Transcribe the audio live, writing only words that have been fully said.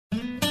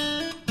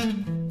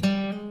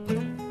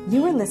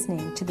You are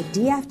listening to the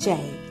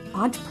DFJ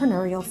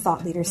Entrepreneurial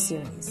Thought Leader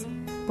Series,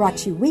 brought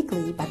to you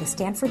weekly by the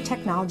Stanford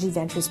Technology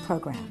Ventures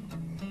Program.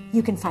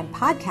 You can find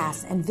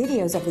podcasts and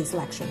videos of these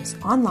lectures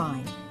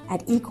online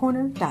at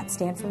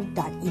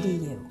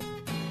ecorner.stanford.edu.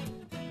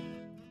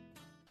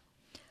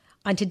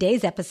 On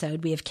today's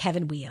episode, we have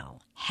Kevin Weil,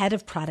 head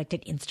of product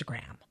at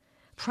Instagram.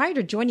 Prior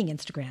to joining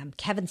Instagram,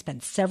 Kevin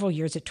spent several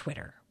years at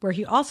Twitter, where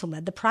he also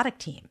led the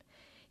product team.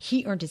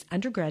 He earned his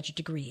undergraduate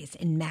degrees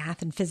in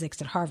math and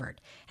physics at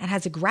Harvard and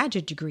has a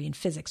graduate degree in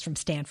physics from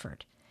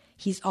Stanford.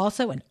 He's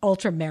also an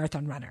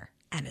ultra-marathon runner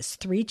and has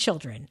 3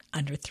 children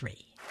under 3.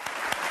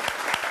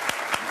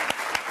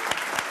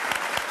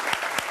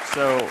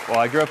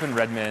 I grew up in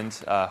Redmond,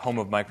 home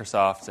of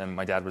Microsoft, and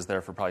my dad was there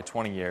for probably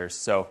 20 years.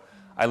 So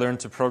I learned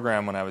to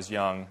program when I was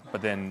young,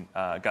 but then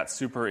got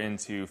super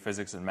into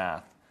physics and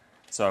math.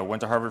 So I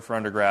went to Harvard for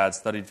undergrad,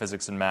 studied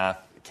physics and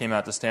math, came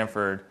out to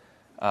Stanford,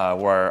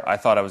 where I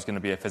thought I was going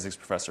to be a physics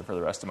professor for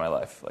the rest of my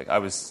life. Like, I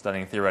was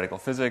studying theoretical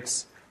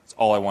physics. It's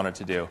all I wanted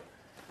to do.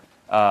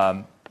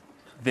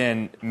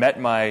 Then met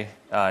my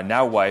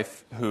now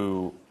wife,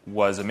 who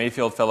was a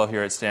Mayfield Fellow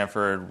here at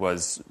Stanford,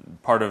 was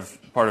part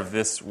of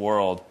this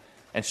world,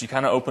 and she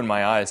kind of opened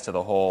my eyes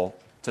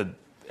to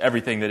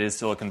everything that is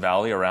Silicon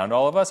Valley around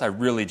all of us. I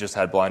really just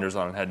had blinders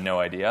on and had no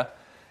idea,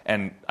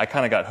 and I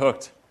kind of got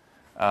hooked.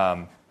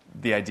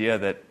 The idea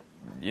that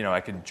I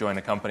could join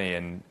a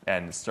company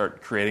and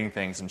start creating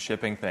things and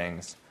shipping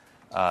things.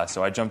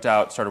 So I jumped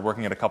out, started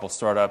working at a couple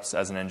startups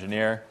as an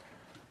engineer,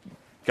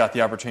 got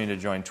the opportunity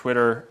to join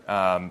Twitter,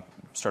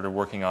 started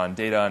working on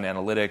data and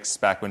analytics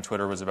back when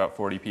Twitter was about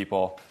 40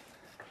 people.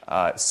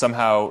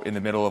 Somehow, in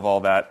the middle of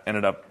all that,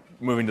 ended up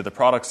moving to the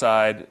product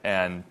side,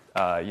 and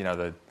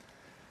the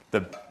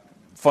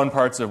fun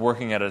parts of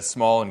working at a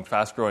small and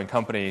fast-growing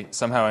company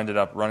somehow ended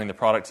up running the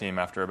product team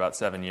after about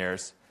 7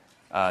 years.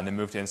 And then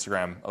moved to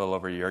Instagram a little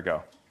over a year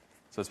ago.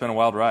 So it's been a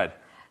wild ride.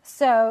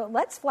 So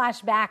let's flash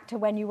back to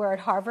when you were at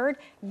Harvard.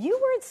 You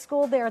were at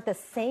school there at the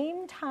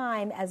same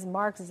time as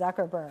Mark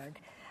Zuckerberg.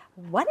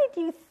 What did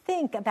you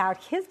think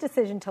about his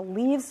decision to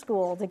leave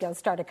school to go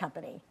start a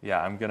company? Yeah,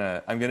 I'm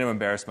gonna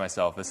embarrass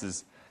myself. This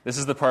is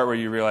the part where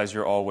you realize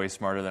you're all way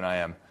smarter than I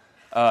am.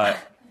 I'm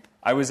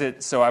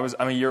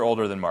a year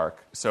older than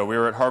Mark. So we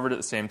were at Harvard at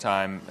the same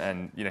time,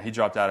 and he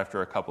dropped out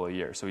after a couple of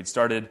years. So he'd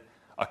started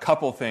a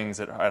couple things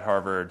at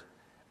Harvard.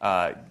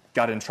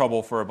 Got in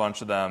trouble for a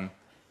bunch of them,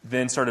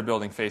 then started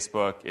building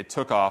Facebook. It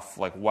took off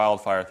like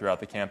wildfire throughout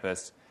the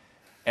campus.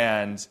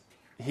 And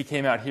he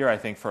came out here, I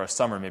think, for a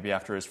summer, maybe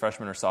after his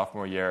freshman or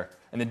sophomore year,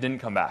 and then didn't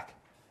come back.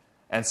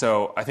 And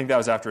so I think that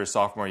was after his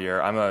sophomore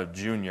year. I'm a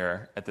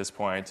junior at this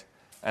point,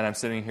 and I'm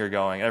sitting here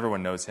going,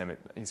 everyone knows him.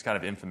 He's kind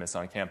of infamous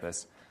on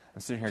campus.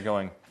 I'm sitting here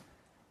going,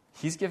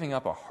 he's giving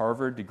up a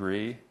Harvard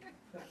degree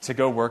to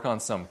go work on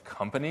some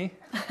company?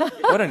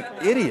 What an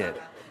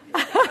idiot.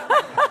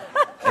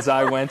 As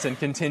I went and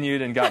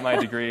continued and got my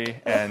degree,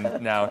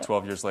 and now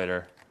 12 years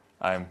later,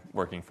 I'm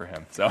working for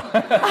him. So,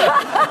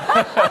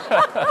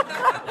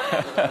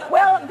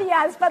 well,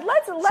 yes, but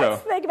let's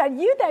think about it.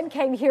 You then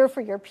came here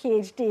for your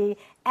PhD,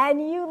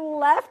 and you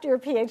left your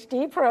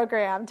PhD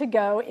program to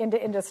go into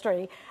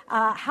industry.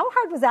 How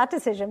hard was that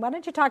decision? Why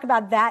don't you talk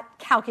about that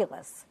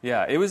calculus?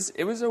 Yeah, it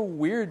was a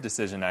weird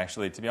decision,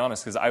 actually, to be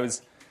honest, because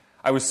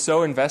I was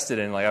so invested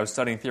in, I was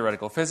studying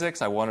theoretical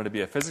physics. I wanted to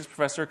be a physics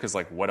professor because,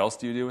 what else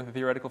do you do with a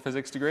theoretical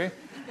physics degree?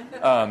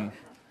 And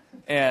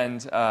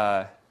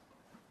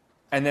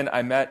then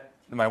I met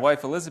my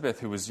wife,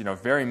 Elizabeth, who was,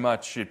 very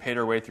much, she had paid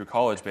her way through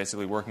college,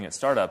 basically working at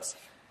startups.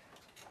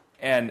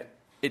 And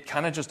it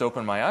kind of just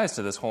opened my eyes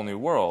to this whole new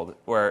world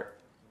where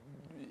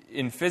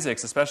in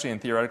physics, especially in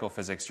theoretical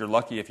physics, you're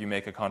lucky if you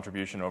make a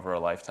contribution over a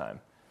lifetime.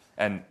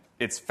 And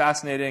it's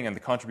fascinating, and the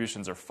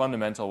contributions are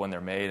fundamental when they're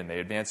made, and they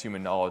advance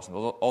human knowledge and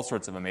all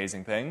sorts of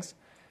amazing things.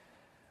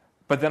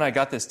 But then I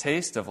got this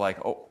taste of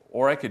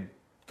or I could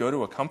go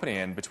to a company,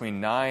 and between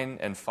 9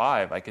 and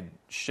 5, I could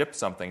ship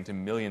something to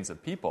millions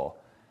of people,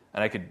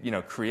 and I could,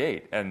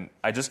 create. And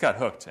I just got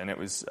hooked, and it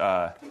was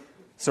I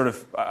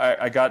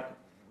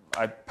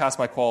passed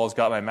my quals,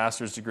 got my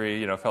master's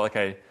degree, felt like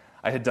I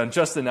had done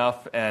just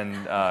enough,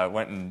 and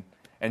went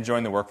and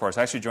joined the workforce.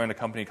 I actually joined a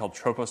company called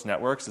Tropos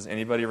Networks. Does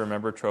anybody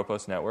remember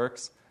Tropos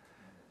Networks?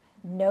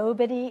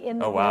 Nobody in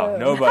the room. Oh, wow,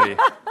 nobody.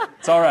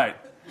 It's all right.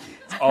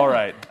 It's all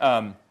right.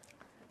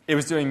 It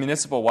was doing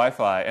municipal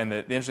Wi-Fi, and the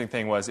interesting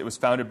thing was it was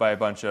founded by a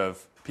bunch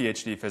of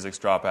PhD physics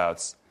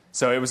dropouts.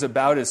 So it was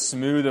about as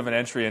smooth of an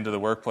entry into the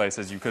workplace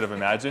as you could have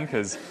imagined,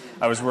 because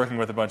I was working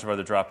with a bunch of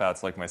other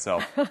dropouts like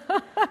myself.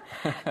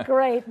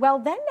 Great. Well,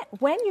 then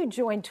when you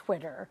joined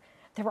Twitter,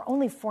 there were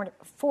only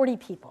 40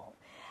 people.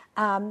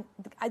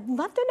 I'd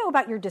love to know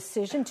about your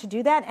decision to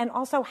do that, and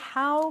also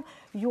how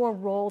your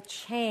role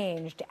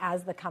changed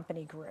as the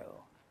company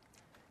grew.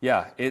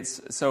 Yeah,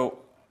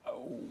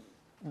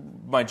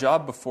 my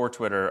job before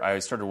Twitter, I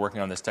started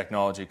working on this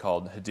technology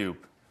called Hadoop.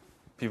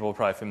 People are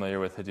probably familiar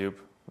with Hadoop.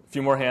 A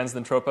few more hands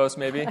than Tropos,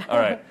 maybe? All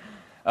right.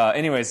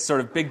 Anyways,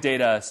 sort of big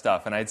data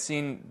stuff. And I'd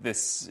seen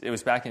this, it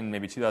was back in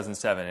maybe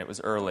 2007. It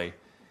was early.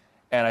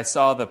 And I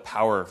saw the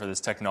power for this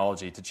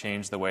technology to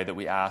change the way that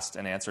we asked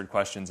and answered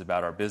questions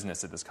about our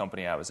business at this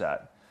company I was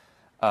at.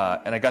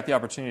 And I got the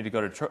opportunity to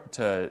go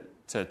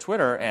to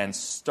Twitter and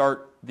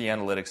start the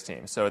analytics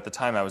team. So at the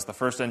time, I was the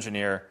first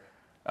engineer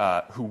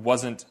who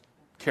wasn't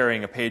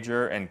carrying a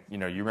pager. And you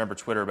remember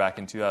Twitter back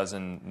in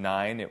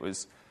 2009. It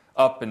was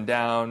up and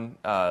down.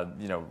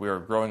 We were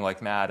growing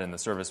like mad, and the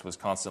service was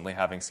constantly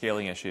having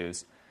scaling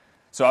issues.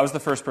 So I was the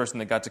first person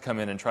that got to come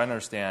in and try and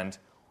understand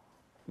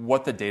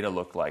what the data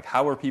looked like.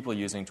 How were people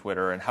using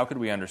Twitter, and how could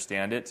we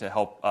understand it to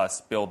help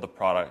us build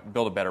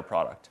a better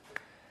product?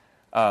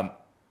 And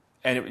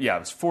it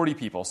was 40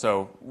 people,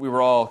 so we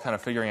were all kind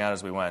of figuring out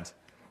as we went.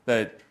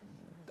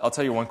 I'll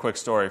tell you one quick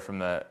story from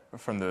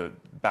the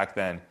back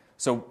then.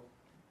 So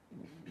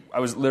I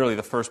was literally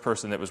the first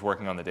person that was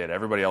working on the data.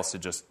 Everybody else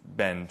had just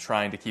been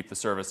trying to keep the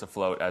service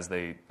afloat as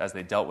they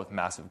dealt with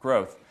massive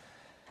growth.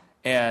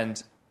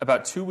 And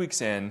about 2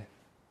 weeks in,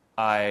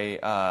 they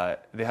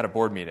had a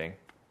board meeting.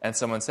 And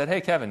someone said,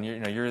 "Hey, Kevin, you're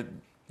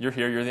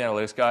here. You're the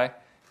analytics guy.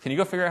 Can you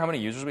go figure out how many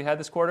users we had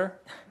this quarter?"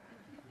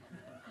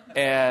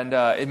 And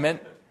it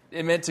meant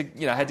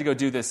to I had to go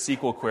do this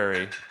SQL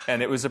query,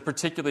 and it was a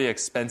particularly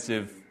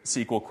expensive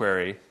SQL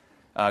query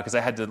because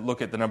I had to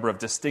look at the number of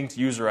distinct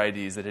user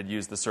IDs that had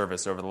used the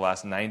service over the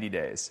last 90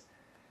 days.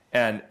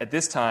 And at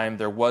this time,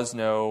 there was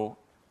no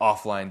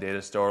offline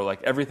data store.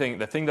 Like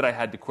the thing that I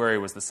had to query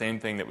was the same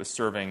thing that was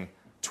serving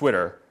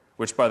Twitter,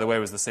 which, by the way,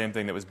 was the same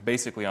thing that was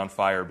basically on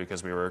fire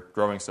because we were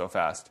growing so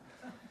fast.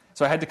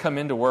 So I had to come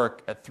into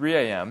work at 3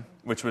 a.m.,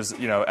 which was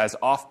as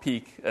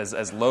off-peak,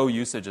 as low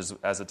usage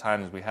as a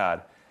time as we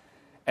had,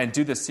 and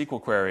do this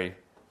SQL query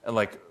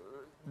and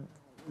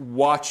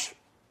watch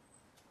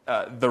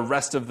the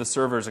rest of the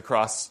servers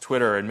across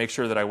Twitter and make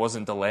sure that I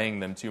wasn't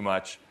delaying them too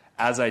much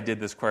as I did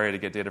this query to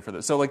get data for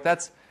this. So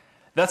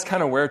that's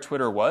kind of where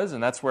Twitter was,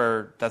 and that's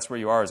where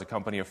you are as a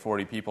company of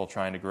 40 people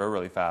trying to grow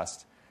really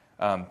fast.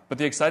 But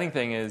the exciting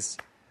thing is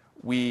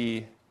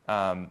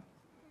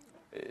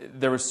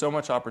there was so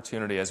much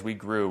opportunity as we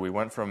grew. We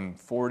went from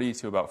 40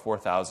 to about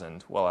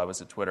 4,000 while I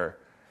was at Twitter.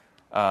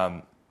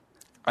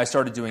 I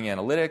started doing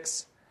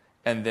analytics,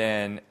 and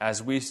then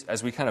as we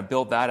kind of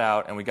built that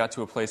out and we got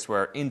to a place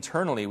where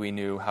internally we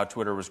knew how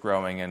Twitter was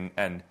growing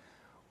and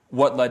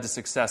what led to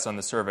success on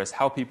the service,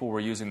 how people were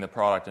using the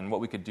product, and what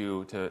we could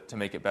do to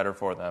make it better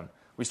for them,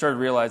 we started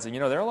realizing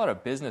there are a lot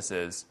of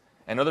businesses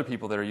and other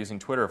people that are using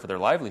Twitter for their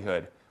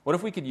livelihood. What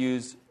if we could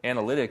use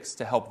analytics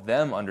to help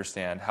them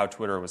understand how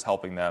Twitter was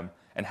helping them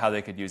and how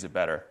they could use it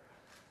better?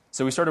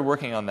 So we started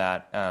working on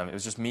that. It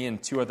was just me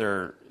and two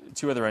other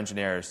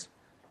engineers,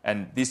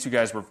 and these two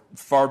guys were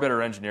far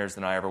better engineers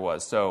than I ever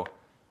was. So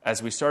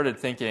as we started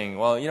thinking,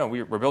 well,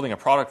 we're building a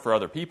product for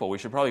other people, we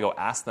should probably go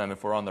ask them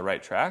if we're on the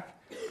right track.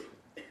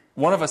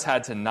 One of us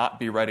had to not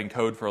be writing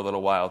code for a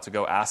little while to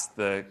go ask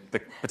the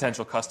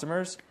potential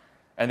customers.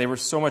 And they were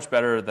so much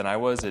better than I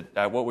was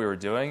at what we were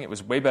doing. It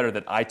was way better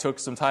that I took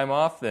some time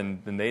off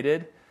than they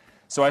did.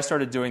 So I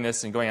started doing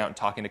this and going out and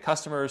talking to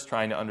customers,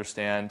 trying to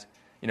understand,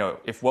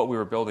 if what we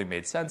were building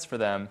made sense for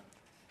them.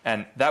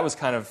 And that was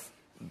kind of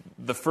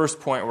the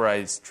first point where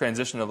I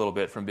transitioned a little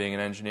bit from being an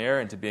engineer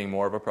into being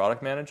more of a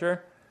product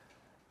manager.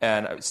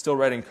 And I was still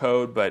writing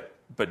code, but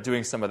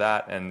doing some of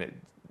that. And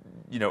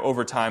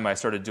over time, I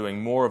started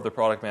doing more of the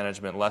product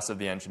management, less of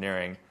the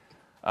engineering,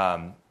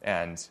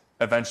 and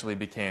eventually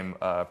became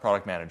a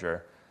product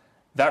manager.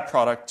 That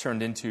product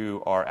turned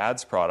into our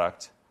ads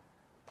product.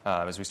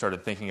 As we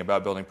started thinking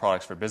about building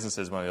products for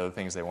businesses, one of the other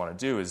things they want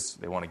to do is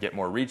they want to get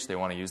more reach. They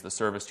want to use the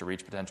service to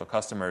reach potential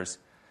customers.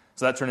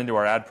 So that turned into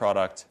our ad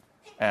product.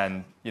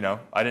 And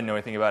I didn't know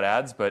anything about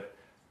ads, but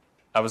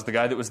I was the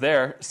guy that was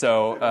there.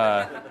 So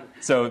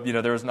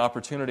there was an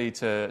opportunity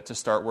to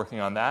start working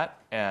on that.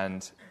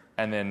 And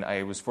then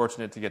I was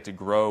fortunate to get to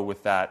grow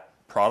with that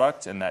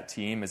product and that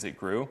team as it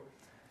grew.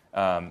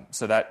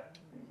 So that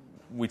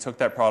we took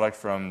that product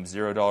from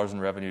 $0 in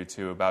revenue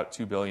to about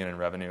 $2 billion in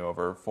revenue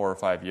over 4 or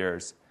 5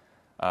 years.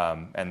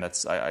 And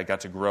I got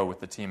to grow with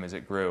the team as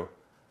it grew.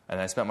 And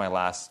I spent my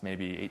last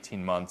maybe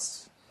 18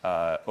 months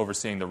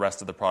overseeing the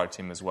rest of the product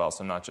team as well.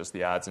 So not just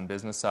the ads and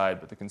business side,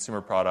 but the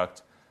consumer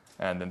product,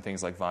 and then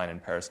things like Vine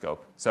and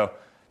Periscope. So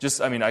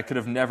I could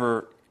have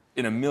never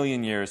in a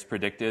million years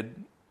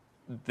predicted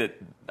that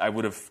I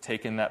would have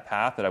taken that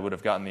path, that I would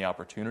have gotten the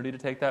opportunity to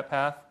take that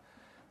path.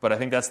 But I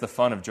think that's the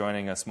fun of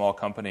joining a small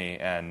company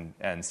and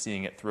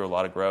seeing it through a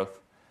lot of growth.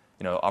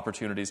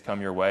 Opportunities come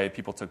your way.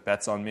 People took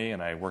bets on me,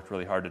 and I worked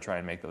really hard to try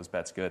and make those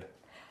bets good.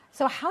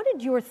 So how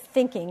did your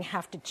thinking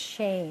have to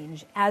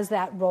change as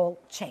that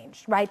role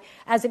changed, right?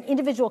 As an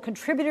individual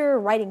contributor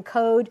writing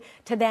code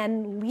to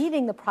then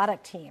leading the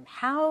product team,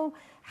 how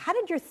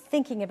did your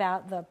thinking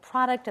about the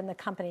product and the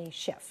company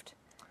shift?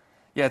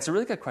 Yeah, it's a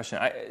really good question.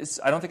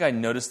 I don't think I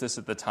noticed this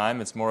at the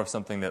time. It's more of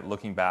something that,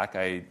 looking back,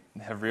 I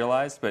have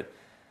realized. But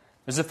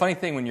there's a funny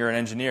thing when you're an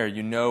engineer,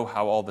 you know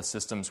how all the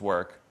systems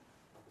work.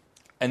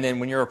 And then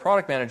when you're a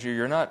product manager,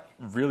 you're not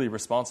really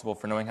responsible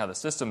for knowing how the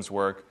systems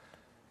work.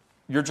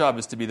 Your job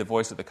is to be the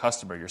voice of the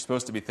customer. You're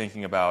supposed to be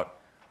thinking about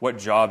what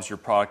jobs your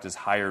product is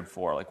hired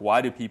for. Like,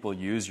 why do people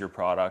use your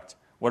product?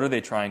 What are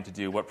they trying to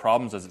do? What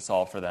problems does it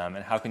solve for them?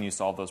 And how can you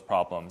solve those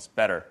problems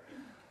better?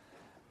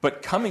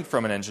 But coming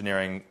from an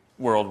engineering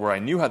world where I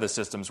knew how the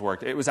systems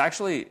worked, it was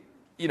actually,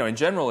 in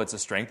general, it's a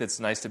strength. It's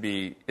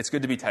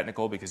good to be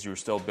technical because you're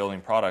still building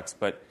products.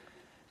 But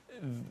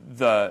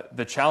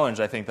the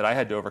challenge I think that I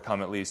had to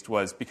overcome at least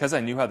was because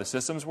I knew how the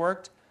systems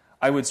worked,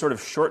 I would sort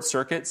of short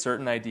circuit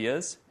certain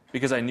ideas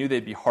because I knew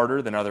they'd be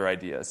harder than other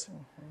ideas.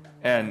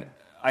 And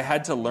I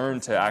had to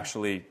learn to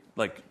actually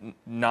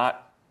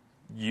not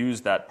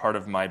use that part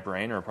of my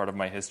brain or part of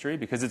my history,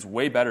 because it's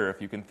way better if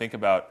you can think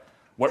about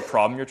what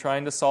problem you're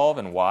trying to solve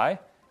and why,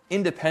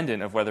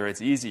 independent of whether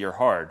it's easy or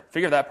hard.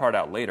 Figure that part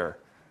out later.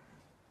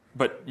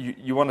 But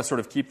you want to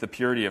sort of keep the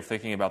purity of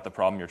thinking about the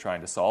problem you're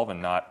trying to solve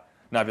and not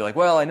be like,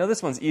 well, I know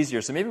this one's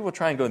easier, so maybe we'll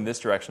try and go in this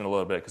direction a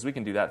little bit because we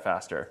can do that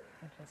faster.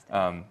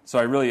 So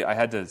I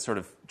had to sort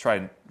of try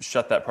and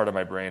shut that part of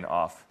my brain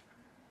off.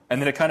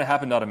 And then it kind of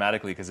happened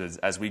automatically because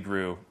as we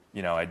grew,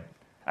 I'd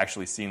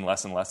actually seen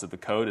less and less of the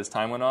code as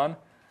time went on.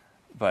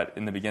 But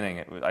in the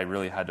beginning, I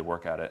really had to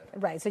work at it.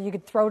 Right, so you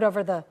could throw it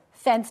over the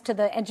fence to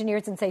the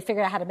engineers and say,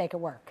 figure out how to make it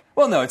work.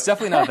 Well, no, it's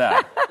definitely not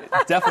that.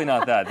 It's definitely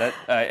not that.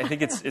 I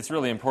think it's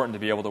really important to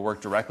be able to work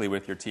directly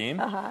with your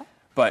team.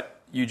 But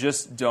you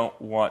just don't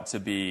want to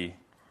be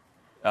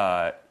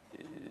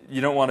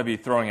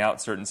throwing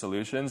out certain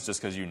solutions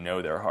just because you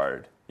know they're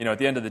hard. At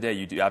the end of the day,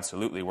 you do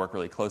absolutely work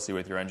really closely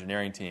with your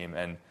engineering team,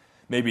 and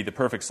maybe the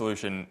perfect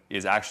solution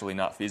is actually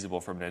not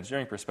feasible from an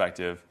engineering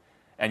perspective,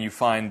 and you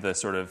find the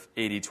sort of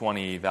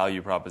 80-20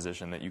 value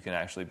proposition that you can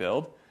actually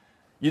build.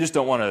 You just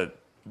don't want to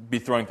be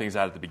throwing things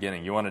out at the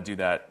beginning. You want to do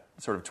that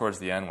sort of towards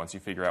the end once you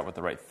figure out what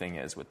the right thing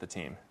is with the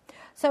team.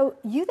 So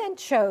you then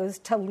chose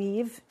to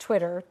leave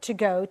Twitter to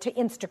go to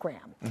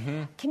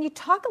Instagram. Can you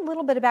talk a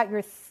little bit about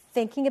your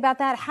thinking about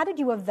that? How did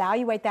you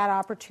evaluate that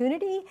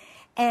opportunity?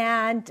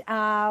 And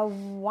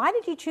why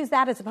did you choose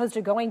that as opposed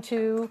to going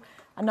to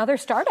another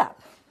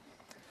startup?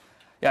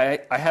 Yeah,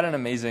 I had an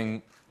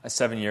amazing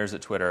 7 years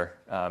at Twitter.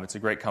 It's a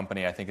great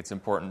company. I think it's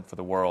important for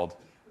the world.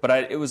 But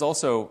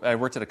I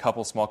worked at a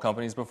couple small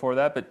companies before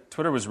that, but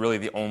Twitter was really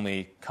the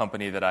only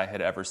company that I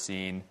had ever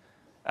seen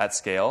at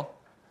scale.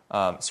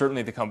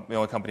 Certainly the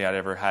only company I'd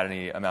ever had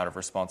any amount of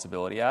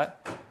responsibility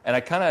at. And I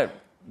kind of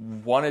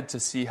wanted to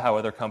see how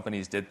other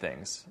companies did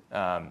things.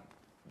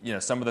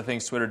 Some of the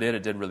things Twitter did,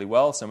 it did really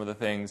well. Some of the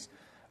things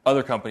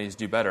other companies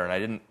do better, and I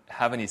didn't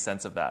have any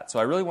sense of that. So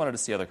I really wanted to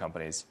see other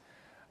companies.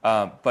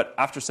 But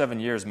after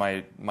 7 years,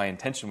 my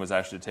intention was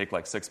actually to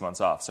take 6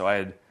 months off. So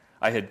I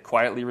had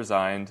quietly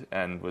resigned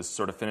and was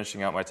sort of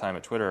finishing out my time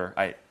at Twitter.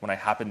 When I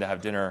happened to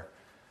have dinner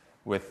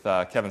with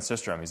Kevin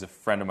Systrom. He's a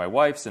friend of my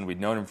wife's, and we'd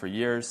known him for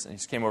years. And he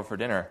just came over for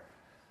dinner.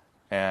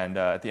 And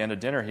at the end of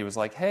dinner, he was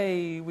like,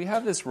 hey, we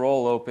have this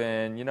role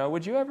open.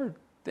 Would you ever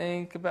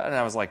think about it? And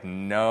I was like,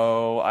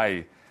 no,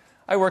 I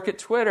work at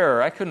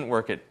Twitter. I couldn't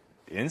work at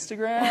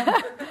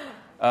Instagram.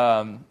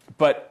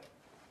 But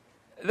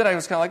then I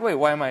was kind of like, wait,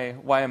 why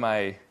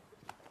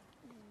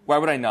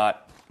would I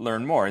not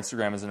learn more?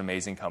 Instagram is an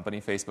amazing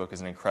company. Facebook is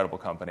an incredible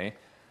company.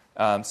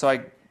 So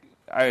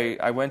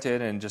I went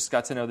in and just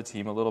got to know the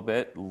team a little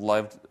bit,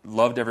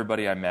 loved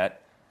everybody I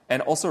met,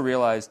 and also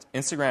realized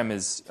Instagram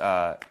is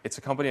it's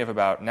a company of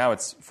about, now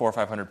it's 400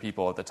 or 500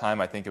 people. At the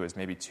time, I think it was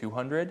maybe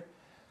 200.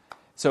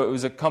 So it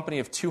was a company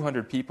of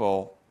 200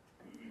 people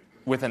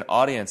with an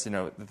audience,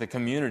 the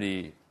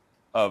community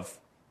of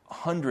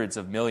hundreds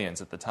of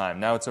millions at the time.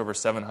 Now it's over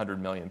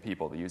 700 million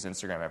people that use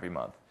Instagram every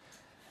month.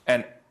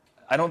 And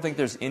I don't think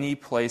there's any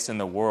place in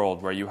the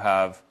world where you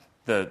have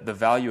the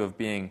value of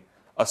being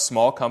a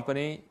small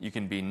company. You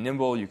can be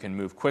nimble, you can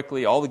move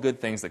quickly, all the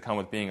good things that come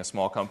with being a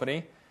small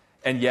company,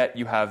 and yet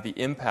you have the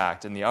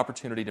impact and the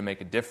opportunity to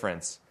make a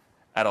difference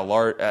that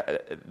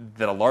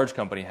a large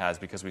company has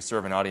because we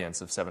serve an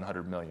audience of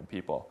 700 million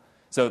people.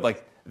 So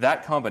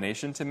that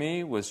combination to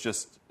me was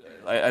just,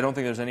 I don't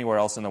think there's anywhere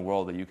else in the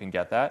world that you can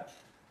get that.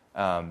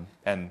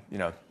 And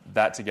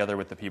that together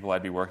with the people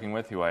I'd be working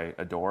with, who I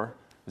adore,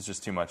 is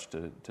just too much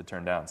to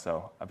turn down.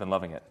 So I've been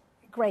loving it.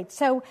 Great.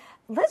 So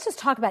let's just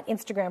talk about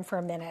Instagram for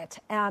a minute.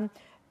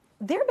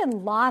 There have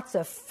been lots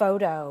of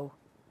photo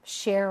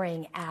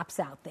sharing apps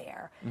out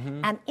there.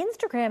 And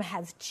Instagram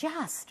has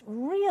just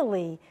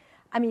really,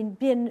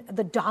 been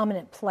the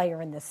dominant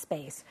player in this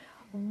space.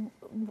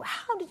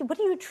 What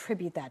do you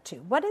attribute that to?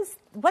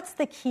 What's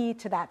the key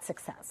to that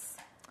success?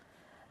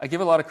 I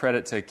give a lot of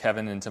credit to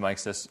Kevin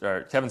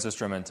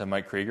Systrom and to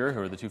Mike Krieger,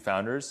 who are the two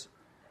founders.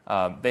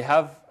 I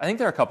think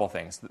there are a couple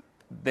things.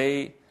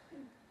 They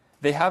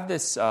have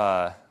this,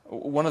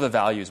 one of the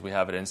values we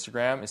have at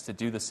Instagram is to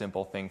do the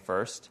simple thing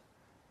first.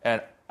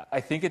 And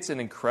I think it's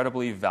an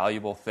incredibly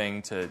valuable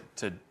thing to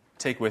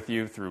take with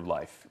you through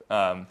life.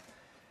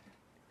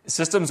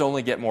 Systems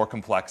only get more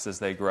complex as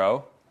they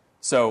grow.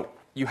 So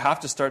you have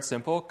to start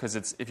simple, because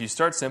if you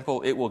start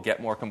simple, it will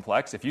get more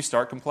complex. If you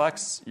start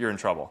complex, you're in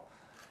trouble.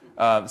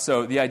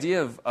 So the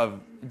idea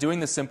of doing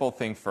the simple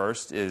thing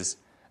first is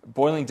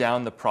boiling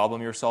down the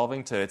problem you're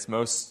solving to its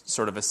most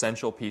sort of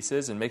essential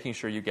pieces and making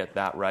sure you get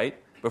that right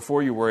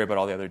before you worry about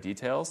all the other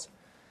details.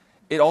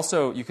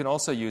 You can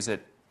also use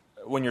it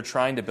when you're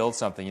trying to build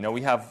something,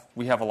 we have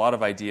a lot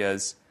of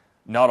ideas.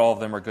 Not all of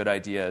them are good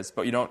ideas,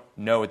 but you don't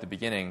know at the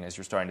beginning as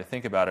you're starting to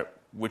think about it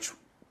which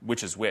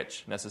is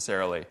which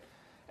necessarily.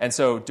 And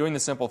so doing the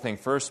simple thing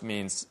first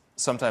means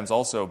sometimes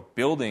also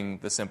building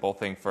the simple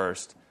thing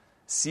first,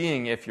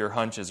 seeing if your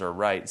hunches are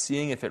right,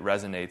 seeing if it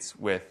resonates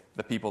with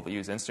the people that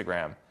use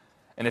Instagram.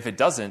 And if it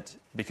doesn't,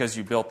 because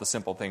you built the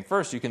simple thing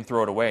first, you can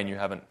throw it away and you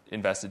haven't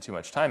invested too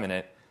much time in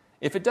it.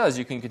 If it does,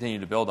 you can continue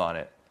to build on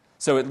it.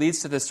 So it leads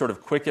to this sort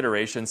of quick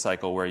iteration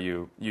cycle where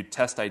you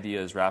test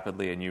ideas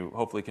rapidly and you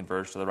hopefully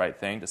converge to the right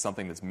thing, to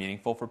something that's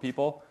meaningful for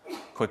people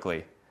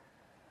quickly.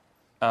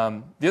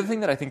 The other thing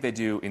that I think they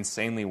do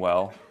insanely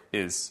well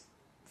is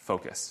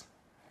focus.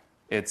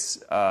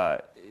 It's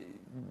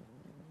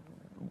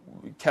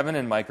Kevin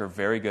and Mike are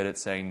very good at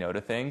saying no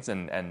to things,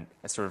 and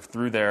sort of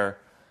through their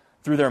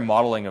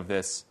modeling of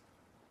this,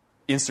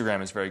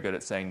 Instagram is very good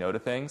at saying no to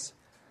things.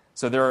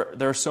 So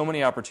there are so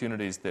many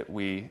opportunities that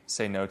we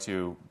say no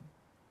to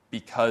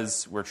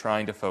because we're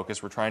trying to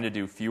focus. We're trying to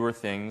do fewer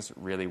things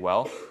really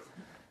well.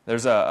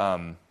 There's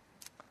the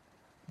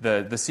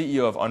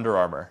CEO of Under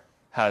Armour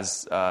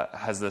has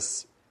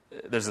this.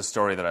 There's a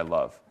story that I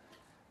love.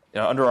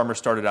 Under Armour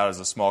started out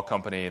as a small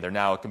company. They're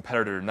now a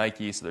competitor to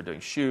Nike, so they're doing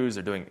shoes.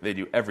 They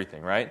do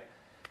everything, right?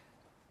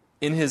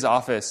 In his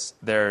office,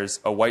 there's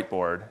a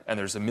whiteboard, and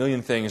there's a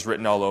million things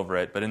written all over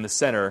it. But in the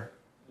center,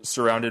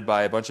 surrounded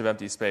by a bunch of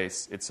empty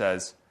space, it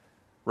says,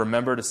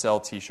 "Remember to sell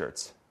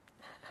T-shirts."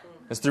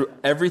 It's through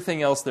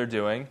everything else they're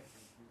doing.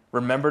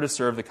 Remember to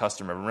serve the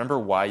customer. Remember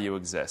why you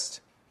exist,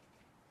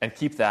 and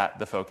keep that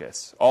the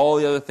focus. All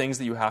the other things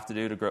that you have to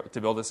do to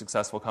build a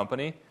successful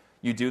company,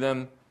 you do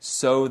them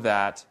so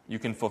that you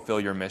can fulfill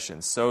your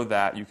mission, so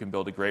that you can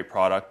build a great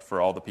product for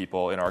all the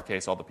people, in our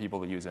case, all the people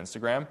that use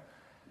Instagram.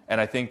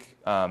 And I think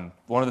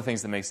one of the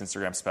things that makes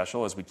Instagram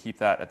special is we keep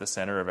that at the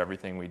center of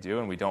everything we do,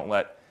 and we don't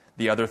let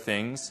the other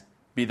things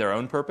be their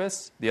own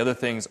purpose. The other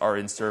things are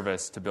in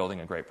service to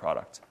building a great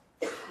product.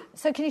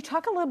 So can you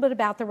talk a little bit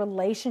about the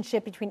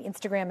relationship between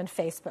Instagram and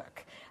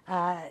Facebook?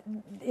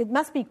 It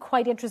must be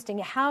quite interesting.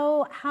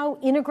 How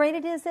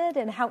integrated is it,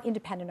 and how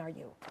independent are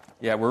you?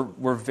 Yeah,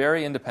 we're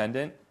very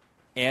independent,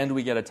 and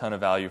we get a ton of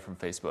value from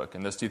Facebook.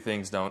 And those two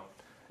things don't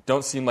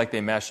seem like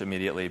they mesh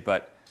immediately,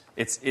 but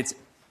it's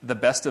the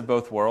best of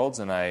both worlds,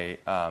 and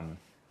I've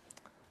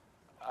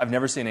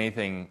never seen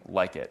anything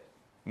like it.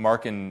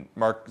 Mark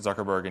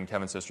Zuckerberg and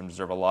Kevin Systrom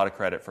deserve a lot of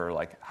credit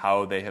for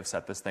how they have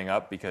set this thing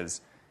up,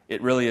 because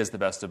it really is the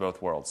best of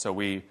both worlds. So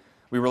we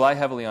rely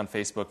heavily on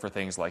Facebook for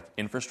things like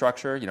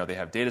infrastructure. They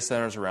have data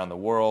centers around the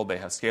world. They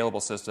have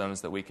scalable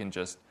systems that we can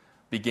just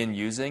begin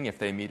using if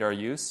they meet our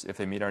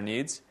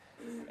needs.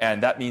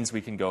 And that means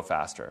we can go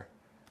faster.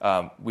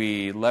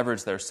 We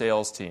leverage their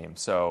sales team.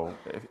 So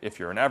if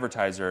you're an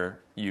advertiser,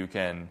 you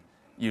can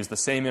use the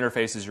same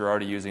interfaces you're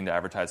already using to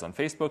advertise on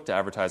Facebook to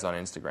advertise on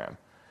Instagram.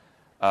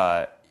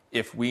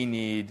 If we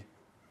need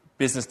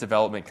business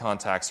development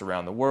contacts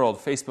around the world,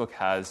 Facebook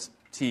has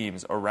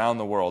teams around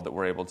the world that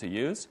we're able to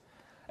use.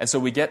 And so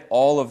we get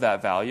all of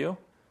that value.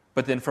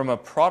 But then from a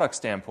product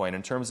standpoint,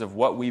 in terms of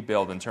what we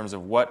build, in terms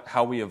of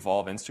how we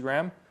evolve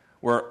Instagram,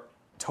 we're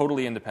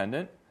totally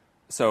independent.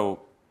 So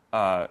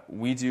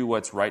we do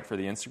what's right for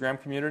the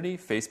Instagram community.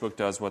 Facebook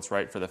does what's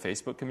right for the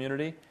Facebook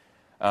community.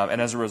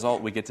 And as a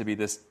result, we get to be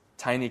this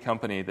tiny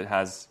company that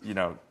has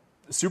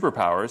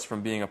superpowers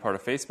from being a part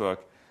of Facebook,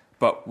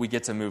 but we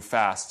get to move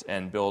fast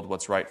and build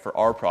what's right for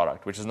our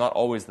product, which is not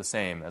always the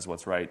same as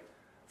what's right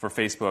for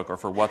Facebook or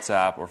for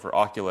WhatsApp or for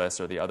Oculus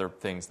or the other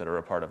things that are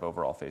a part of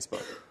overall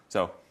Facebook.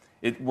 So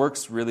it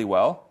works really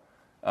well.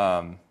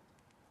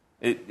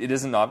 It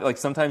isn't obvious.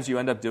 Sometimes you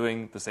end up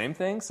doing the same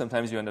things.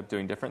 Sometimes you end up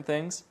doing different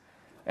things.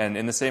 And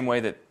in the same way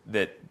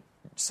that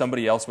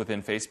somebody else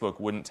within Facebook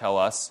wouldn't tell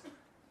us,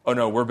 "Oh,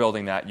 no, we're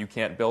building that. You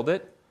can't build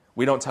it,"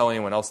 we don't tell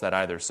anyone else that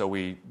either. So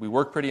we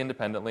work pretty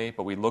independently,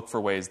 but we look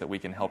for ways that we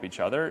can help each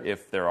other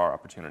if there are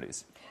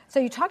opportunities. So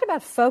you talk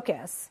about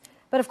focus,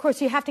 but of course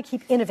you have to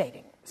keep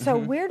innovating. So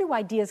where do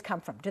ideas come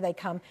from? Do they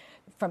come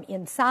from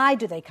inside?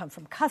 Do they come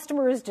from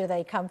customers? Do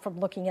they come from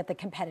looking at the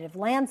competitive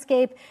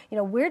landscape?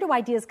 Where do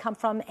ideas come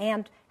from,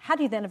 and how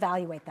do you then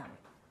evaluate them?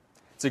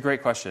 It's a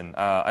great question.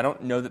 I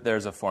don't know that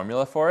there's a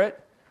formula for it.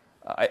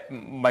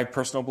 My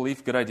personal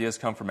belief, good ideas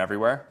come from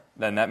everywhere.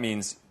 Then that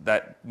means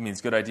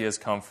good ideas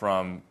come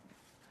from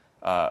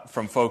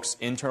folks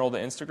internal to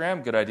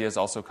Instagram. Good ideas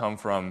also come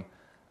from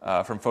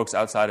folks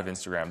outside of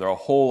Instagram. There are a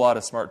whole lot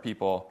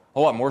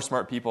more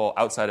smart people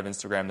outside of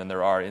Instagram than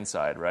there are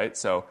inside, right?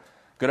 So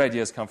good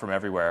ideas come from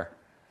everywhere.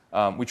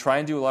 We try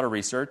and do a lot of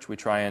research. We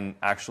try and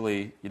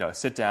actually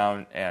sit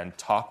down and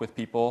talk with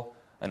people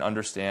and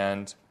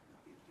understand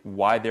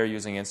why they're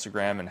using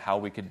Instagram and how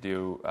we could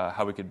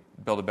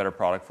build a better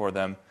product for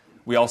them.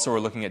 We also are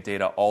looking at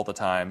data all the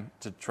time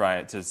to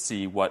try to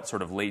see what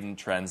sort of latent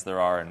trends there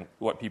are and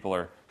what people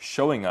are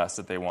showing us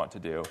that they want to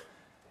do.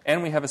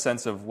 And we have a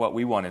sense of what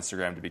we want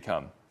Instagram to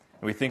become.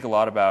 And we think a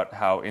lot about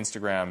how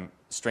Instagram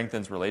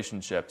strengthens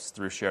relationships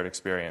through shared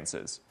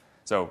experiences.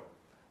 So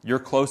you're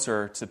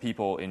closer to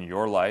people in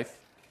your life,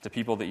 to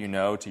people that you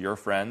know, to your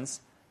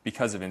friends,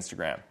 because of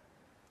Instagram.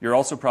 You're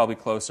also probably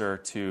closer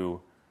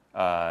to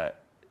the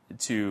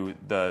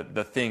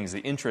things,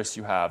 the interests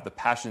you have, the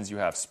passions you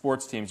have,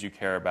 sports teams you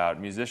care about,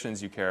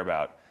 musicians you care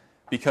about,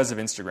 because of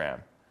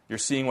Instagram. You're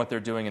seeing what they're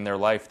doing in their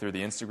life through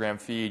the Instagram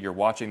feed. You're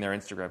watching their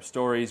Instagram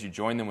stories. You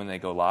join them when they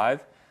go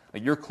live.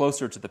 Like, you're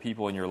closer to the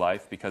people in your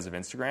life because of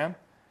Instagram.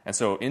 And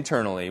so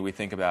internally, we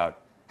think about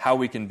how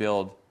we can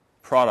build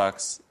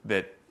products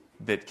that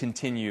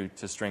continue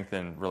to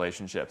strengthen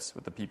relationships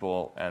with the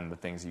people and the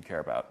things you care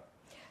about.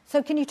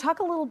 So can you talk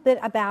a little bit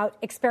about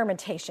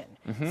experimentation?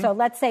 So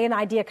let's say an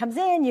idea comes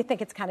in, you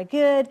think it's kind of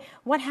good.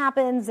 What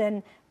happens,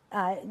 and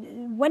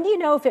when do you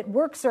know if it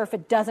works or if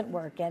it doesn't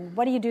work? And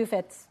what do you do if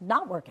it's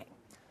not working?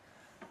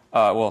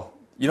 Well,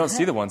 you don't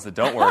see the ones that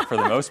don't work for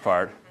the most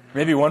part.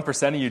 Maybe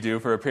 1% of you do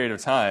for a period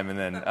of time, and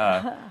then...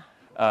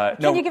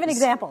 Can you give an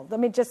example? I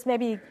mean, just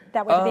maybe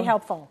that would be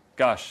helpful.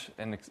 Gosh,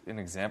 an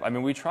example. I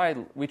mean, we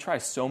try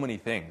so many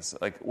things.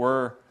 Like,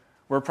 we're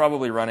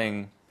probably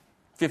running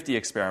 50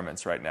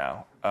 experiments right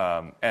now,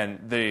 and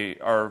they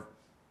are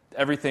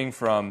everything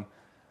from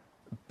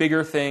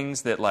bigger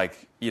things that,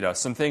 like,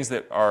 some things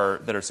that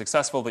are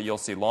successful that you'll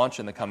see launch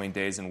in the coming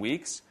days and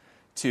weeks,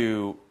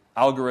 to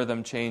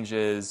algorithm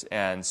changes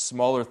and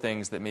smaller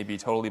things that may be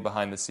totally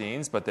behind the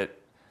scenes, but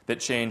that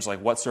change,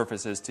 like, what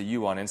surfaces to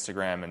you on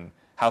Instagram and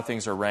how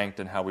things are ranked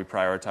and how we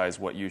prioritize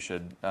what you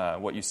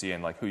see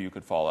and, like, who you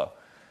could follow.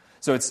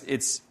 So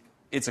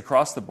it's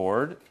across the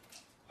board.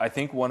 I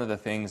think one of the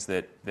things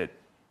that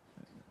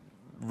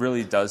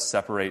really does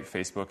separate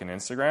Facebook and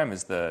Instagram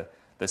is the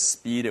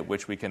speed at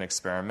which we can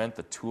experiment,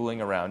 the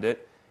tooling around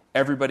it.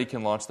 Everybody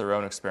can launch their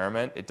own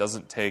experiment. It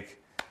doesn't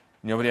take,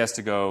 nobody has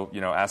to go,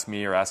 ask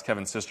me or ask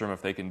Kevin Systrom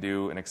if they can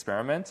do an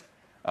experiment.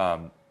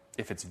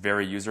 If it's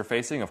very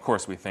user-facing, of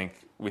course we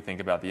think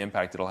about the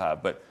impact it'll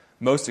have. But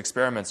most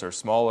experiments are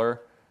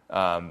smaller.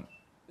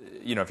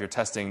 If you're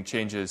testing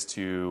changes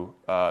to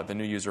the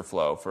new user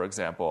flow, for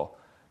example,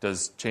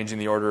 does changing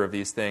the order of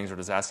these things or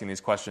does asking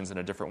these questions in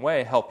a different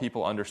way help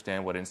people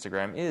understand what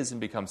Instagram is and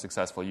become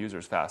successful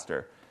users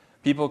faster?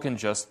 People can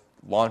just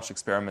launch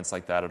experiments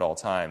like that at all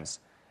times,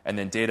 and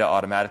then data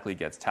automatically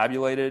gets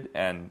tabulated,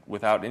 and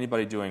without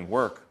anybody doing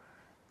work,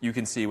 you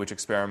can see which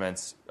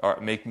experiments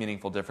make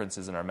meaningful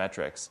differences in our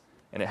metrics,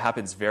 and it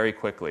happens very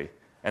quickly.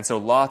 And so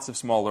lots of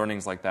small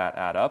learnings like that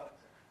add up,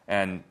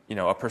 and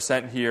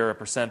 1% here,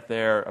 1%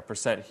 there,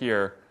 1%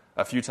 here,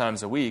 a few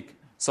times a week,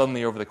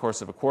 suddenly over the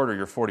course of a quarter,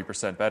 you're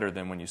 40% better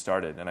than when you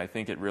started. And I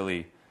think it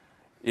really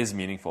is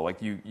meaningful.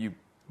 Like, you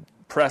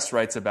press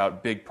writes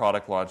about big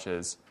product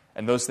launches,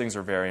 and those things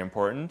are very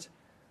important.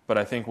 But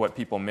I think what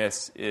people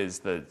miss is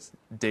the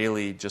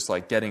daily, just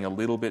like getting a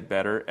little bit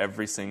better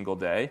every single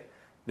day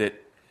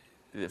that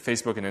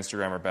Facebook and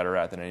Instagram are better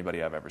at than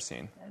anybody I've ever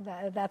seen.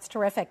 That's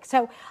terrific.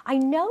 So I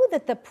know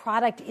that the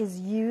product is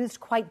used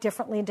quite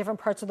differently in different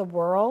parts of the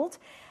world.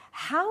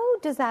 How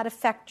does that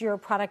affect your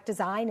product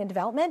design and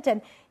development?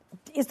 And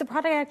is the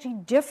product actually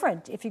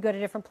different if you go to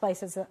different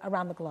places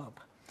around the globe?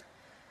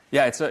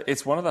 Yeah,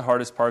 it's one of the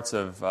hardest parts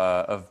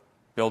of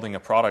building a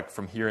product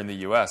from here in the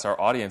U.S. Our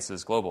audience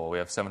is global. We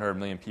have 700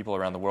 million people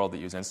around the world that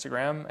use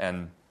Instagram,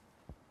 and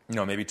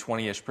maybe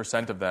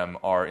 20-ish% of them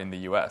are in the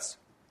U.S.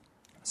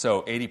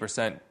 So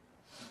 80%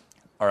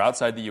 are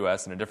outside the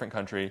U.S. in a different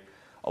country.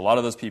 A lot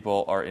of those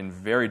people are in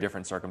very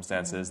different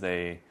circumstances.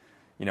 They,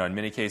 in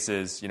many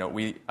cases,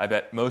 I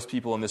bet most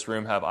people in this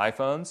room have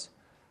iPhones.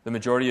 The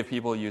majority of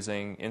people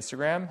using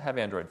Instagram have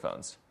Android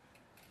phones.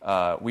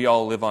 We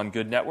all live on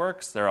good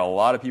networks. There are a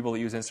lot of people that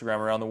use Instagram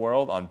around the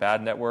world on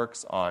bad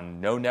networks,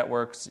 on no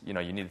networks. You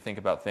need to think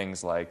about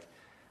things like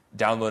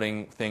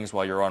downloading things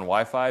while you're on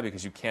Wi-Fi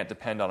because you can't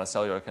depend on a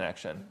cellular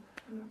connection.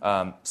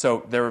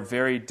 So there are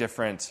very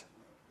different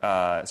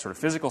sort of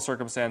physical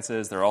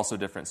circumstances. There are also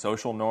different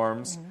social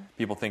norms.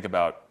 People think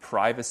about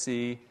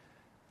privacy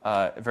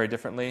very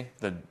differently.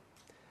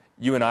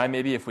 You and I,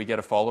 maybe, if we get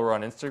a follower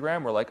on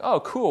Instagram, we're like, oh,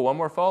 cool, one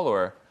more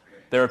follower.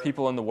 There are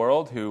people in the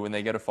world who, when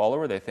they get a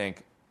follower, they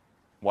think,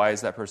 why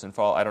is that person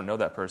follow? I don't know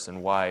that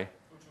person. Why?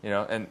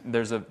 And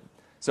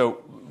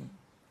so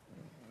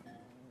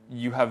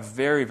you have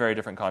very, very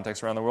different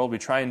contexts around the world. We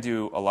try and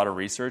do a lot of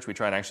research. We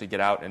try and actually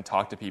get out and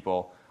talk to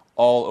people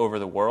all over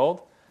the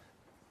world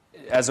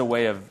as a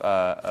way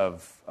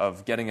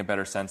of getting a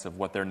better sense of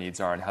what their needs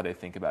are and how they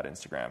think about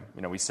Instagram.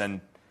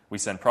 We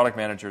send product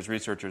managers,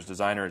 researchers,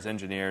 designers,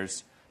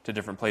 engineers to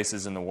different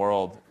places in the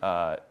world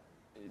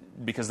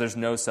because there's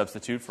no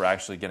substitute for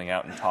actually getting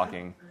out and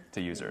talking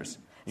to users.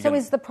 So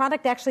is the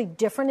product actually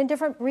different in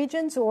different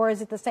regions, or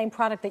is it the same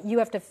product that you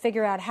have to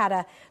figure out how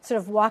to sort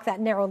of walk that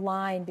narrow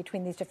line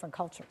between these different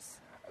cultures?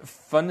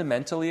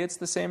 Fundamentally, it's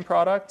the same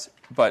product,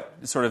 but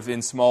sort of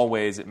in small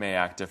ways it may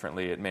act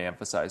differently. It may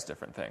emphasize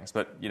different things.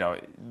 But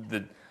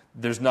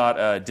there's not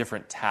a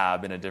different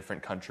tab in a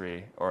different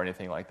country or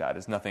anything like that.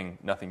 It's nothing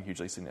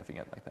hugely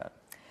significant like that.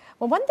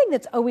 Well, one thing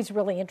that's always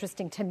really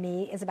interesting to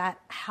me is about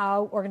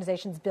how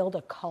organizations build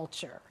a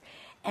culture.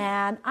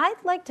 And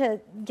I'd like to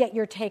get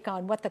your take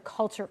on what the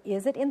culture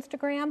is at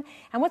Instagram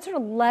and what sort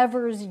of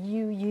levers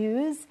you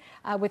use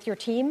with your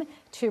team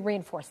to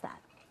reinforce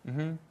that.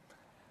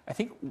 I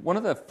think one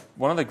of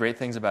the great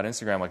things about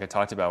Instagram, like I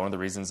talked about, one of the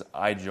reasons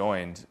I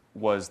joined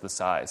was the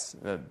size.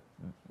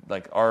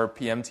 Like our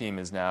PM team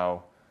is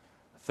now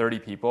 30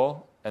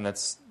 people, and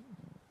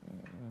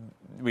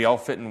we all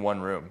fit in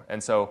one room.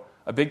 And so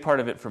a big part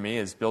of it for me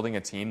is building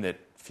a team that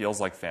feels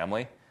like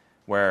family,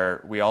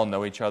 where we all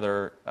know each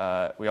other.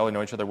 We all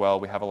know each other well.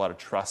 We have a lot of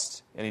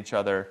trust in each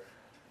other.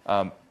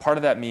 Part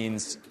of that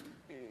means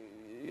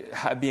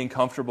being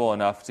comfortable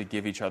enough to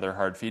give each other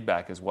hard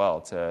feedback as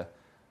well, to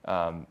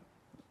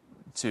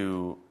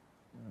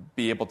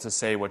be able to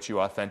say what you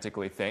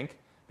authentically think.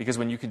 Because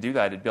when you can do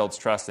that, it builds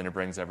trust and it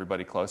brings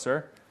everybody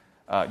closer.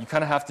 You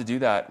kind of have to do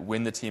that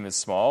when the team is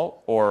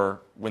small,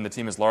 or when the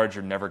team is large,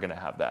 you're never going to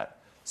have that.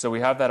 So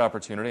we have that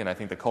opportunity, and I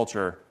think the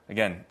culture,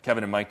 again,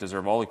 Kevin and Mike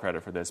deserve all the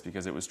credit for this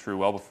because it was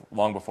true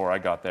long before I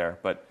got there.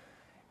 But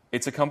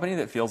it's a company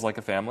that feels like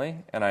a family,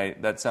 and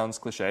that sounds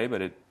cliche,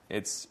 but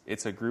it's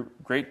a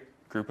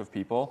great group of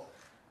people.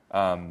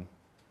 And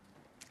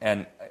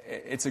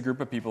it's a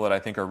group of people that I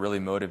think are really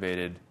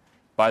motivated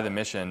by the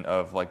mission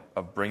of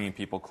bringing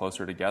people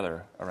closer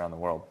together around the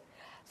world.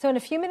 So in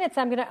a few minutes,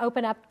 I'm going to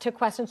open up to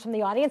questions from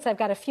the audience. I've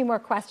got a few more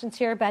questions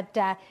here, but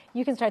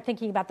you can start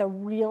thinking about the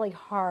really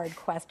hard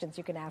questions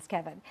you can ask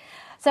Kevin.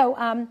 So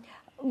I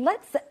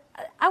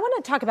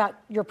want to talk about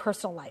your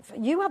personal life.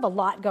 You have a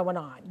lot going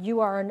on. You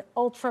are an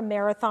ultra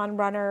marathon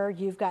runner.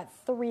 You've got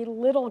 3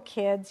 little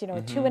kids, a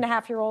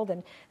 2.5-year-old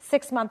and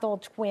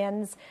 6-month-old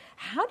twins.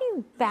 How do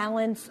you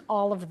balance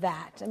all of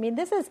that? I mean,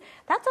 that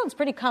sounds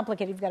pretty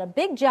complicated. You've got a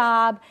big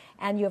job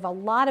and you have a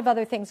lot of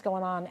other things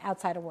going on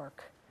outside of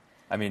work.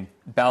 I mean,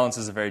 balance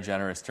is a very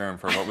generous term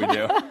for what we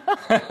do.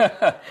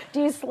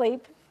 Do you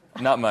sleep?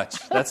 Not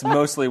much. That's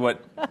mostly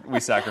what we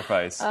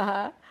sacrifice.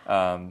 No,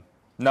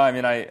 I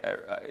mean,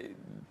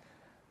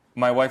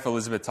 my wife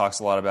Elizabeth talks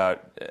a lot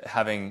about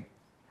having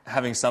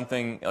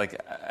something, like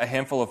a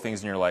handful of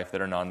things in your life that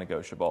are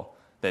non-negotiable,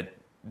 that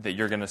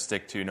you're going to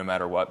stick to no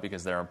matter what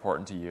because they're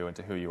important to you and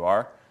to who you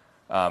are.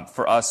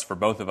 For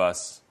both of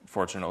us,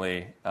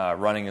 fortunately,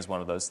 running is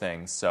one of those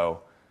things. So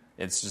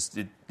it's just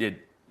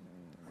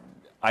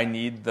I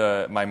need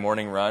my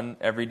morning run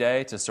every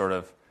day to sort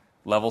of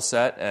level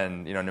set,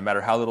 and no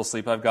matter how little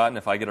sleep I've gotten,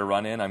 if I get a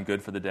run in, I'm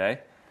good for the day.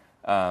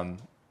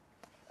 And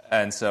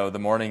so the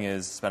morning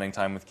is spending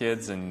time with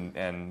kids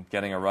and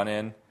getting a run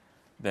in.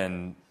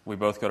 Then we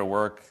both go to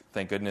work.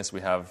 Thank goodness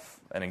we have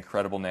an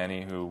incredible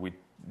nanny who we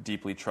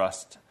deeply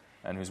trust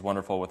and who's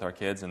wonderful with our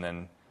kids. And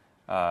then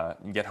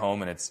you get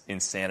home and it's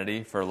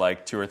insanity for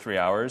like 2 or 3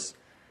 hours.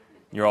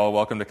 You're all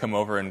welcome to come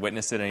over and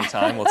witness it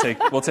anytime.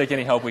 We'll take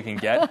any help we can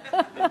get.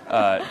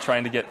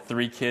 Trying to get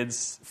 3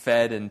 kids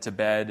fed and to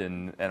bed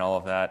and all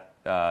of that.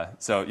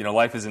 So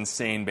life is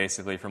insane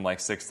basically from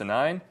like 6 to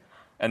 9.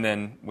 And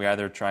then we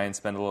either try and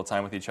spend a little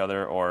time with each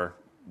other or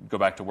go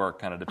back to work,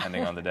 kind of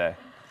depending on the day.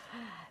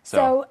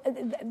 So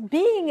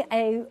being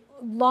a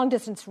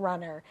long-distance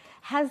runner,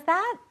 has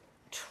that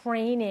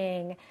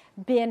training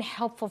been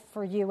helpful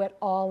for you at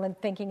all in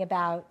thinking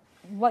about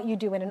what you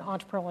do in an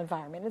entrepreneurial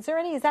environment? Is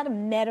that a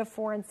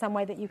metaphor in some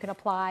way that you can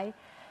apply?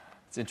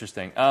 It's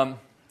interesting. I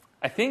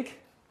think,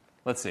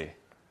 let's see.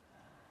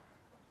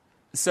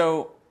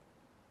 So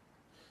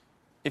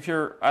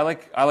I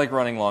like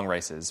running long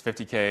races,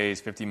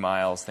 50Ks, 50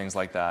 miles, things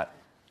like that.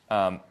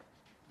 And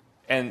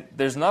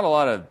there's not a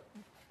lot of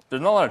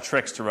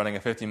tricks to running a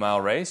 50-mile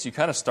race. You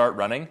kind of start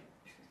running,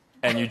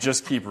 and you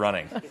just keep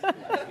running.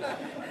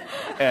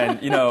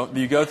 And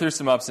you go through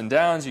some ups and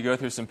downs. You go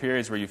through some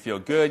periods where you feel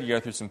good. You go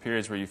through some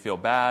periods where you feel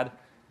bad,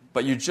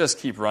 but you just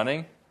keep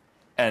running.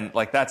 And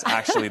that's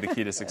actually the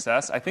key to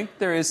success. I think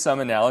there is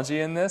some analogy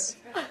in this,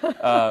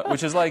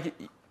 which is like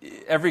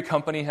every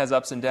company has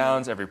ups and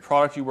downs. Every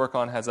product you work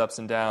on has ups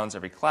and downs.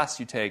 Every class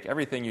you take,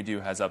 everything you do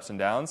has ups and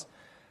downs.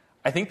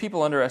 I think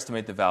people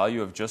underestimate the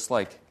value of just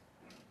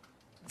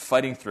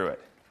fighting through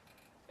it,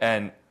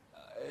 and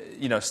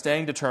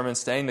staying determined,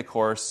 staying the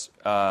course,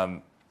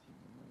 and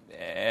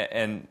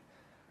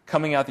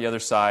coming out the other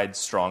side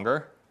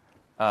stronger.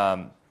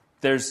 I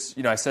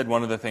said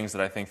one of the things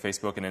that I think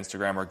Facebook and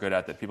Instagram are good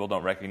at that people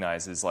don't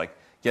recognize is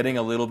getting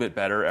a little bit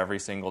better every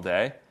single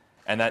day.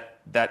 And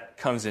that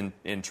comes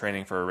in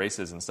training for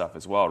races and stuff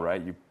as well,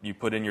 right? You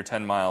put in your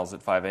 10 miles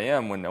at 5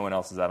 a.m. when no one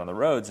else is out on the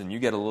roads, and you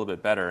get a little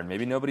bit better. And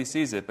maybe nobody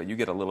sees it, but you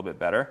get a little bit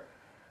better.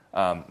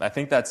 I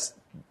think that's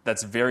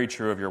very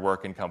true of your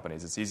work in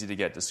companies. It's easy to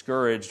get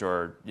discouraged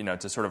or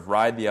to sort of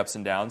ride the ups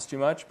and downs too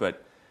much,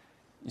 but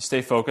you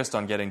stay focused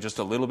on getting just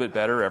a little bit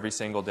better every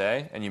single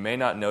day, and you may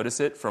not notice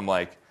it from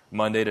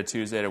Monday to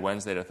Tuesday to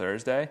Wednesday to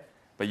Thursday,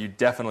 but you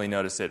definitely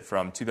notice it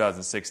from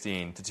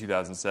 2016 to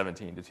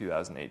 2017 to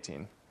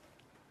 2018.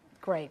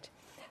 Great.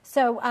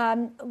 So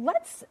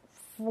let's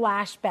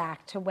flash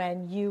back to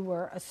when you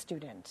were a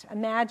student.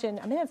 Imagine,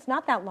 it's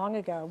not that long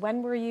ago.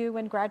 When were you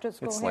in graduate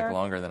school here? It's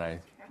longer than I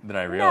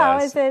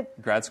realized. No, is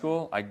it? Grad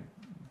school?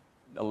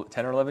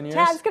 10 or 11 years?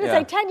 I was going to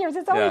say 10 years.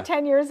 It's only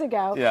 10 years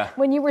ago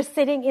when you were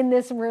sitting in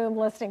this room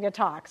listening to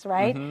talks,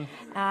 right?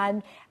 Mm-hmm.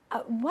 And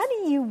what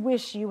do you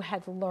wish you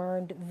had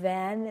learned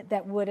then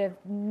that would have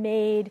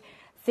made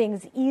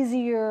things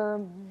easier,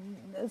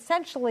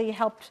 essentially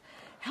helped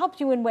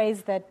you in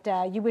ways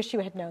that you wish you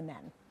had known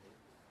then?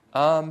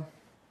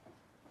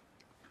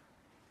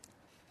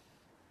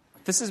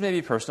 This is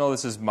maybe personal.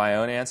 This is my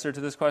own answer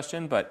to this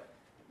question, but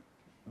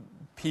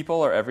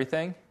people are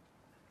everything.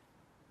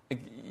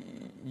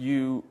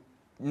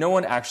 No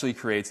one actually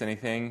creates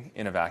anything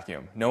in a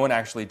vacuum. No one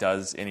actually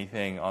does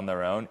anything on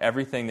their own.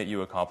 Everything that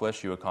you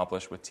accomplish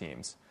with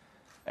teams.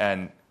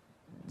 And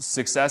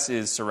success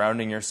is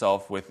surrounding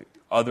yourself with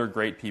other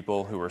great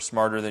people who are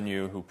smarter than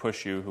you, who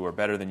push you, who are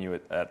better than you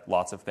at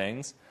lots of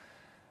things.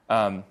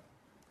 I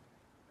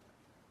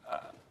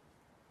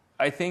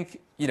think,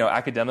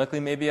 academically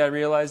maybe I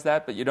realized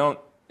that, but you don't,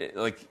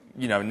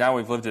 now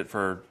we've lived it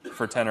for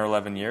 10 or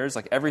 11 years.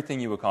 Like,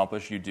 everything you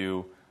accomplish, you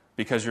do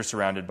because you're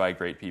surrounded by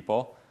great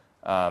people.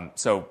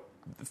 So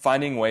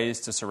finding ways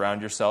to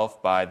surround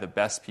yourself by the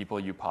best people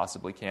you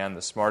possibly can,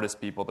 the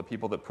smartest people, the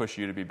people that push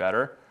you to be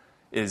better,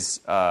 is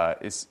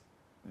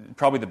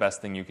probably the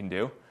best thing you can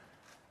do.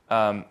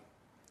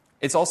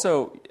 It's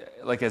also,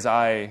 like, as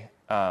I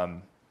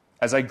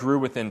grew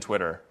within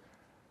Twitter,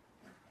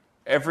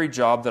 every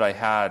job that I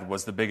had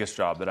was the biggest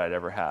job that I'd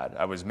ever had.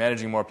 I was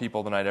managing more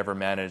people than I'd ever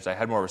managed. I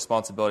had more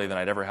responsibility than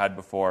I'd ever had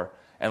before.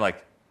 And,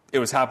 it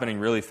was happening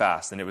really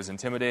fast, and it was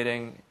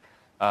intimidating.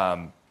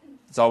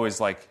 It's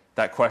always,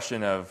 that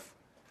question of,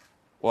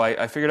 well,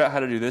 I figured out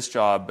how to do this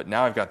job, but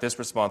now I've got this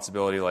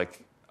responsibility.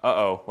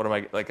 Uh-oh, what am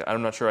I,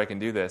 I'm not sure I can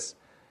do this.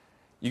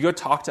 You go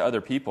talk to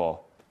other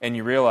people, and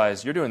you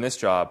realize you're doing this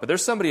job, but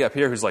there's somebody up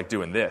here who's,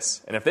 doing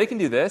this. And if they can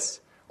do this,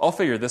 I'll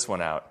figure this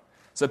one out.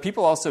 So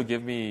people also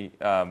give me,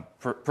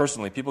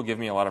 personally, people give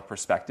me a lot of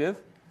perspective.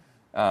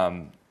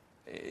 And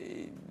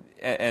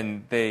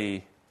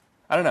they,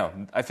 I don't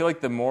know, I feel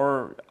like the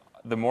more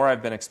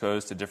I've been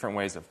exposed to different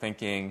ways of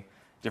thinking,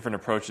 different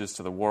approaches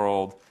to the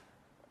world,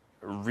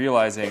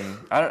 realizing,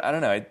 I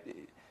don't know,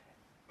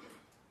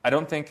 I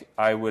don't think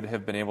I would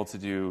have been able to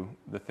do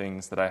the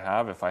things that I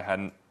have if I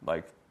hadn't,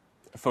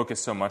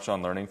 focused so much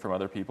on learning from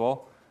other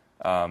people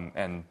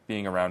and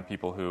being around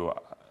people who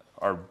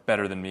are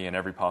better than me in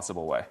every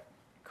possible way.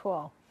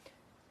 Cool.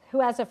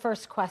 Who has a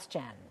first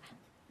question?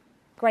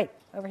 Great,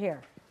 over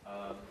here.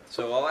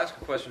 So I'll ask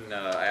a question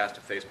I asked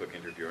a Facebook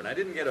interviewer, and I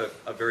didn't get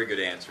a very good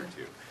answer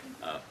to.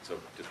 So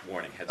just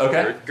warning, heads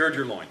up, gird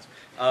your loins.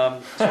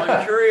 So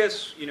I'm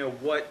curious,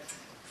 what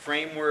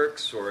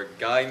frameworks or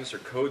guidance or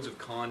codes of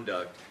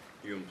conduct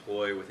you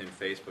employ within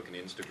Facebook and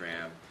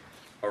Instagram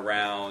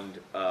around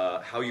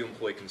how you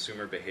employ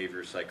consumer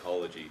behavior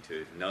psychology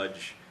to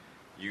nudge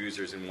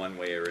users in one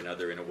way or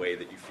another in a way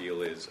that you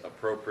feel is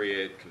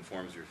appropriate,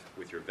 conforms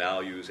with your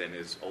values, and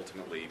is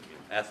ultimately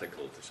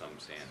ethical to some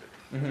standard.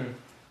 Mm-hmm.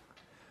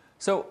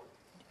 So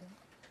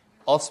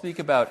I'll speak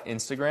about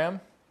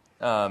Instagram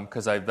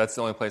because that's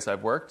the only place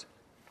I've worked.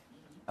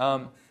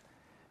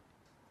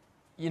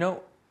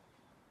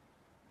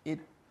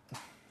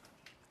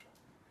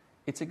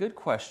 It's a good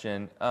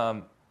question.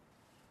 I'm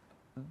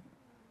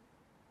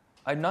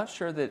not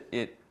sure that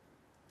it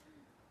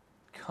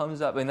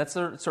comes up, and that's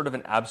sort of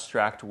an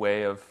abstract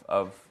way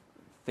of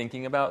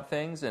thinking about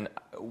things, and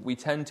we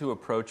tend to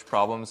approach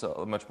problems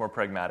much more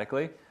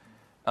pragmatically.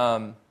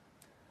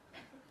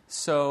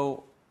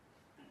 So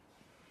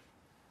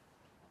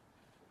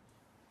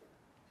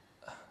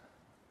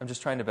I'm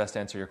just trying to best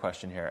answer your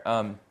question here.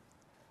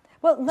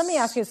 Well, let me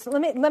ask you. So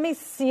let me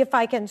see if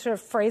I can sort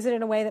of phrase it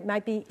in a way that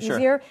might be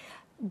easier. Sure.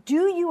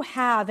 Do you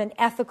have an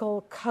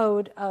ethical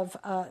code of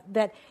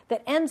that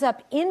ends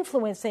up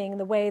influencing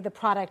the way the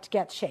product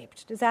gets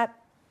shaped? Does that?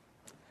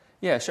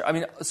 Yeah, sure. I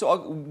mean,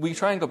 we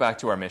try and go back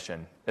to our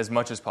mission as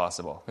much as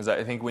possible, because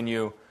I think when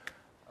you,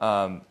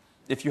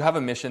 if you have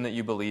a mission that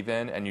you believe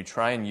in and you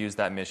try and use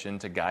that mission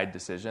to guide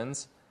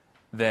decisions,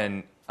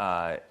 then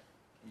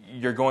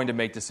you're going to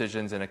make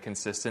decisions in a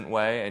consistent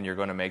way, and you're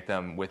going to make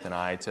them with an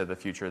eye to the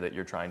future that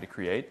you're trying to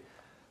create.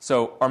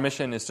 So our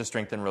mission is to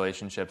strengthen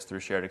relationships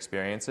through shared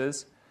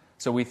experiences.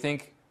 So we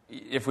think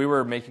if we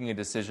were making a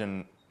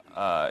decision,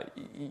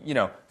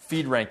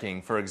 feed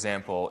ranking, for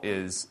example,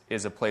 is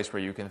a place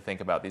where you can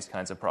think about these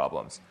kinds of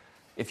problems.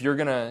 If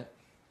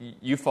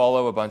you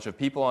follow a bunch of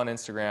people on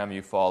Instagram,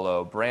 you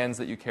follow brands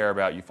that you care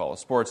about, you follow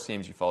sports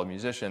teams, you follow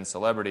musicians,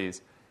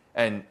 celebrities,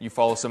 and you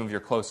follow some of your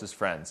closest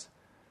friends.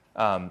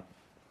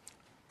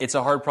 It's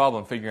a hard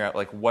problem figuring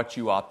out what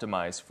you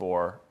optimize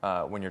for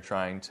when you're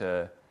trying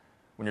to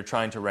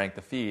rank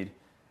the feed.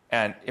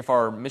 And if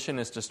our mission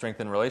is to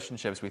strengthen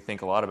relationships, we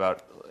think a lot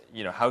about,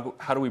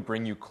 how do we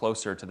bring you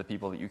closer to the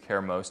people that you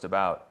care most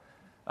about?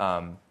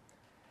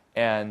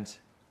 And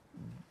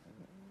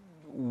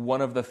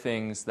one of the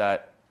things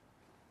that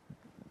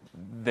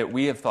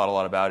we have thought a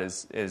lot about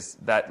is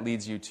that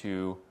leads you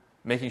to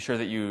making sure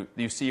that you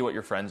see what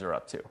your friends are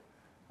up to.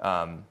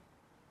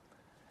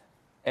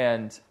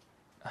 And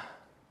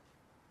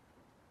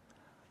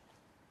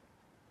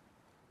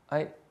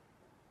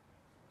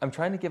I'm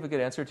trying to give a good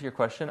answer to your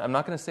question. I'm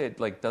not going to say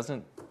it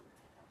doesn't.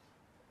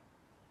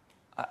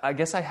 I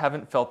guess I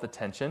haven't felt the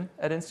tension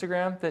at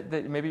Instagram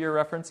that maybe you're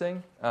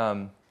referencing.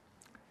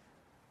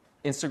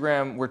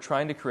 Instagram, we're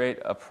trying to create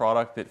a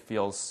product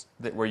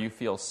where you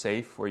feel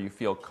safe, where you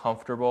feel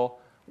comfortable,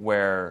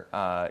 where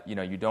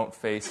you don't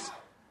face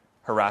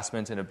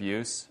harassment and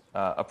abuse.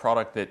 A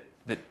product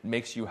that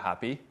makes you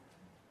happy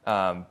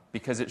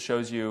because it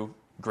shows you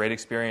great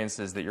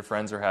experiences that your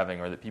friends are having,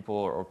 or that people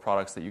or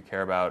products that you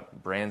care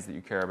about, brands that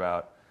you care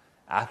about,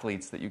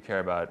 athletes that you care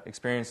about,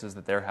 experiences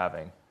that they're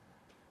having.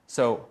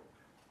 So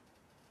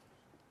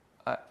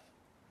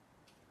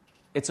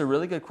it's a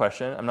really good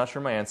question. I'm not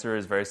sure my answer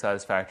is very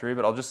satisfactory,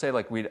 but I'll just say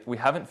we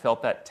haven't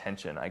felt that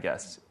tension, I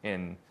guess,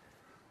 in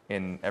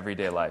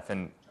everyday life.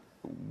 And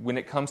when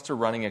it comes to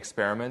running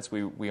experiments,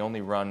 we only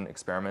run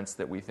experiments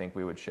that we think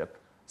we would ship.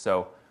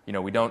 So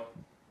we don't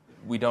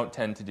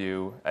tend to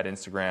do at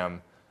Instagram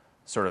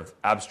sort of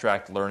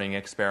abstract learning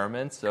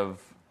experiments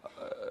of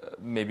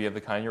maybe of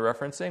the kind you're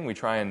referencing. We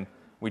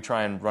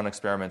try and run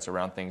experiments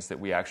around things that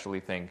we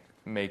actually think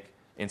make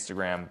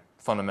Instagram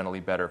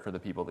fundamentally better for the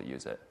people that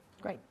use it.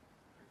 Great.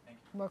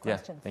 More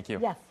questions? Yeah, thank you.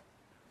 Yes.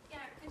 Yeah,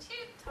 could you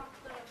talk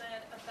a little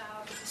bit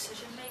about the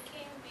decision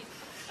making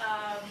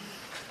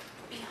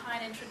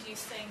behind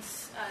introducing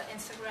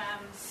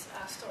Instagram's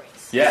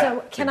stories? Yeah.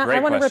 So I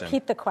want to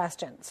repeat the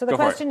question. So the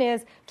question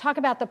is, talk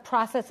about the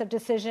process of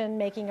decision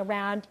making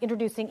around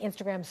introducing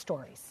Instagram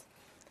stories.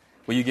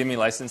 Will you give me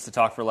license to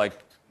talk for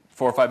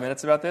 4 or 5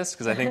 minutes about this?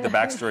 Because I think the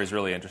backstory is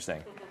really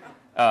interesting.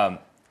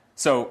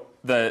 So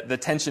the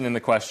tension in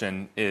the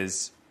question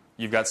is,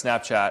 you've got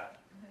Snapchat,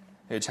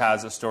 which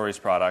has a stories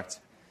product,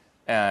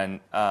 and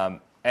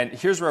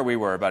here's where we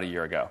were about a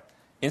year ago.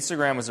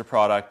 Instagram was a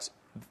product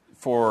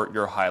for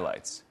your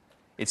highlights.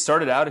 It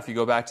started out, if you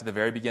go back to the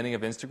very beginning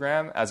of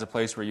Instagram, as a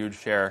place where you would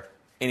share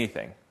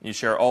anything. You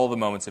share all the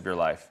moments of your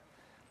life.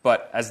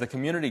 But as the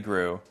community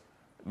grew,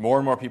 more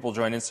and more people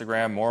join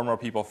Instagram, more and more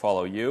people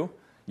follow you.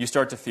 You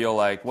start to feel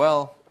like,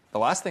 well, the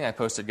last thing I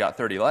posted got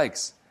 30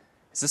 likes.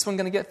 Is this one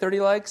going to get 30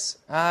 likes?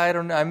 I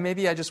don't know.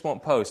 Maybe I just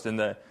won't post. And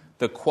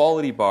the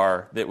quality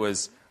bar that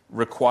was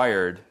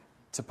required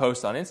to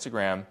post on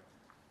Instagram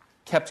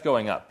kept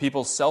going up.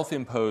 People's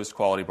self-imposed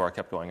quality bar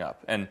kept going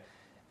up. And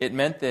it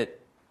meant that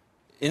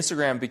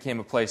Instagram became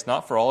a place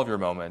not for all of your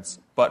moments,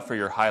 but for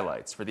your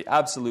highlights, for the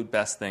absolute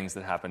best things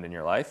that happened in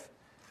your life.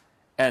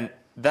 And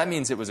that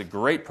means it was a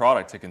great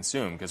product to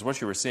consume, because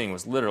what you were seeing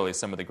was literally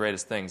some of the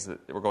greatest things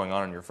that were going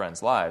on in your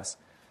friends' lives.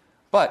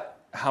 But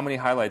how many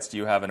highlights do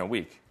you have in a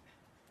week?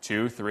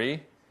 2,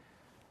 3?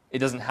 It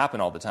doesn't happen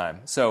all the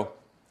time. So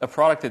a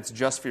product that's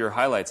just for your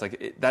highlights,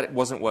 that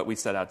wasn't what we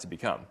set out to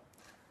become.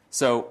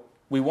 So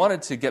we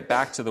wanted to get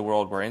back to the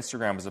world where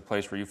Instagram was a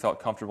place where you felt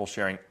comfortable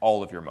sharing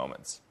all of your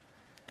moments.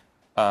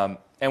 And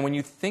when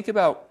you think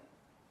about,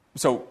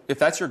 so if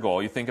that's your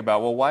goal, you think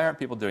about, well, why aren't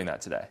people doing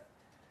that today?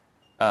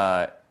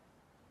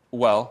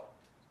 Well,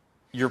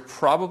 you're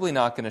probably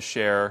not going to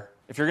share,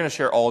 if you're going to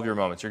share all of your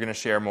moments, you're going to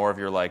share more of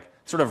your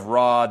sort of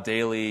raw,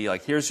 daily,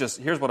 here's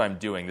what I'm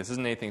doing. This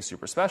isn't anything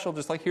super special,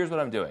 just here's what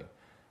I'm doing.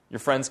 Your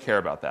friends care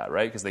about that,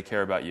 right? Because they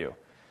care about you.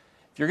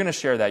 If you're going to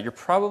share that, you're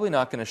probably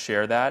not going to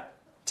share that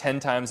 10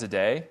 times a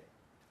day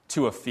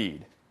to a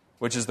feed,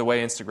 which is the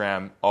way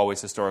Instagram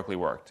always historically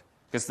worked.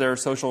 Because there are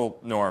social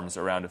norms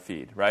around a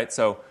feed, right?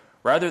 So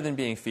rather than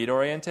being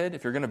feed-oriented,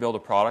 if you're going to build a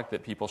product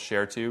that people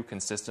share to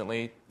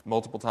consistently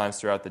multiple times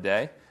throughout the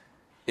day,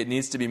 it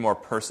needs to be more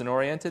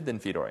person-oriented than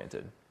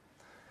feed-oriented.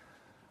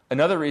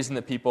 Another reason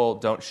that people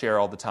don't share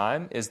all the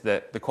time is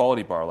that the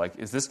quality bar,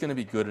 is this going to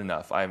be good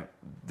enough?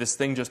 This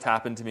thing just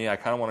happened to me. I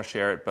kind of want to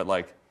share it, but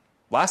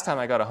last time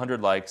I got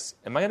 100 likes.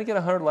 Am I going to get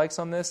 100 likes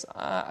on this?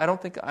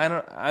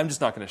 I'm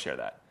just not going to share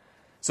that.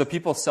 So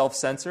people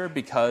self-censor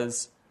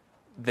because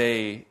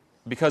the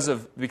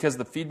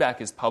feedback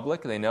is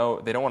public. They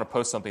know they don't want to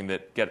post something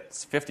that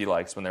gets 50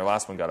 likes when their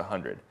last one got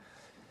 100.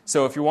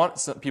 So if you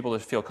want people to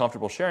feel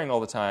comfortable sharing all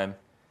the time,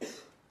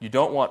 you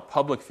don't want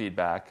public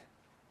feedback.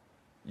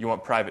 You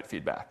want private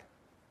feedback.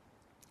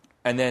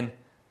 And then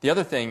the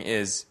other thing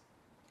is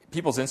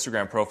people's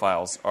Instagram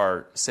profiles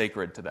are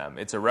sacred to them.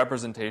 It's a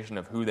representation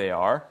of who they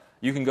are.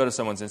 You can go to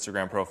someone's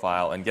Instagram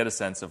profile and get a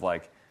sense of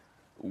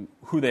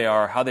who they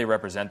are, how they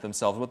represent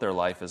themselves, what their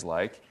life is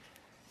like.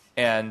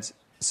 And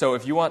so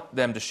if you want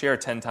them to share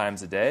 10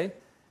 times a day,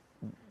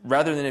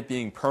 rather than it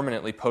being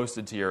permanently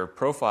posted to your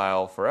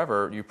profile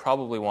forever, you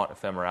probably want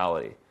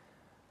ephemerality.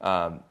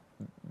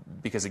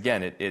 Because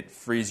again, it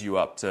frees you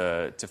up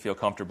to feel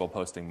comfortable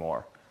posting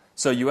more.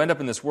 So you end up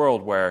in this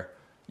world where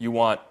you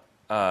want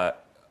a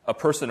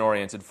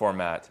person-oriented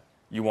format,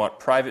 you want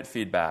private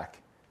feedback,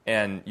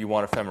 and you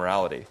want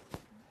ephemerality.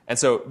 And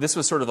so this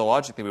was sort of the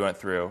logic that we went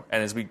through.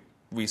 And as we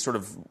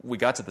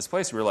got to this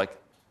place, we were like,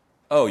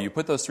 oh, you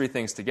put those 3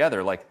 things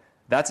together,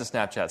 that's a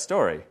Snapchat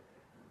story.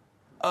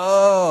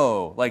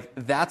 Oh,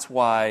 that's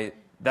why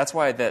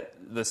the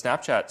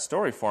Snapchat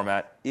story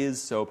format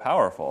is so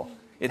powerful.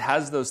 It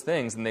has those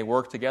things, and they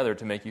work together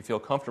to make you feel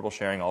comfortable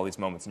sharing all these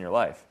moments in your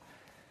life.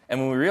 And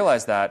when we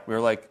realized that, we were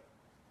like,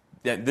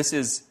 yeah,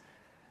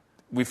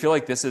 we feel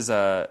like this is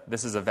a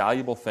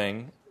valuable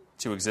thing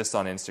to exist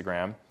on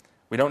Instagram.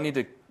 We don't need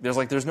to,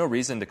 there's no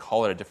reason to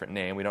call it a different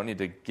name. We don't need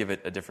to give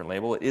it a different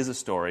label. It is a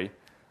story.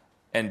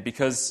 And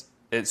because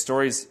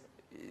stories,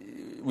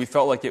 we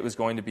felt like it was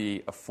going to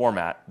be a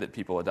format that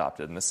people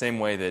adopted in the same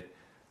way that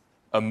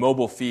a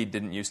mobile feed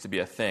didn't used to be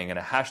a thing and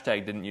a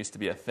hashtag didn't used to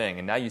be a thing,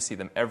 and now you see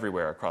them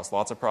everywhere across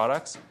lots of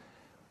products.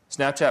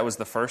 Snapchat was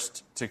the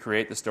first to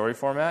create the story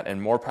format,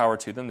 and more power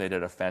to them. They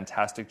did a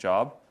fantastic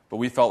job, but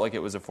we felt like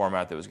it was a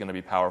format that was going to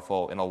be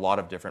powerful in a lot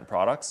of different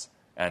products,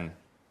 and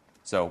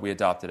so we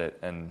adopted it,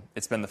 and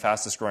it's been the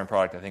fastest growing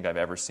product I think I've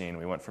ever seen.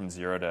 We went from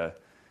 0 to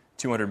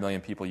 200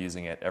 million people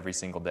using it every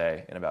single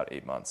day in about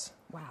 8 months.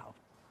 Wow.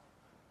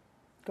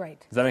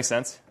 Great. Does that make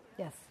sense?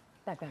 Yes.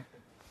 Back there.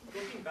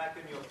 Looking back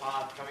on your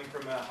path, coming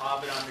from a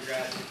Harvard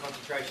undergrad with a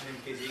concentration in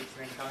physics,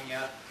 and then coming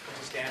out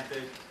to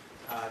Stanford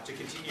to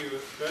continue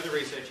further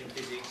research in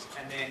physics,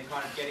 and then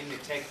kind of getting the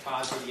tech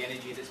buzz or the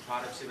energy that's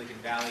part of Silicon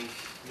Valley,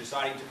 and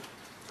deciding to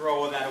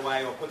throw all that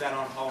away or put that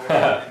on hold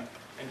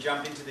and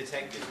jump into the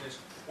tech business.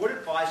 What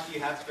advice do you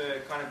have for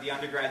kind of the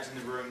undergrads in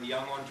the room, the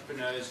young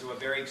entrepreneurs who are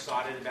very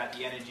excited about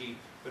the energy,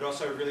 but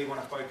also really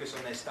want to focus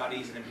on their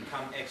studies and then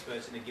become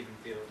experts in a given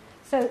field?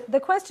 So the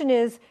question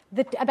is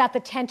about the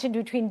tension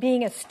between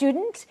being a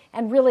student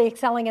and really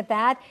excelling at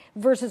that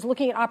versus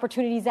looking at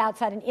opportunities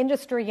outside an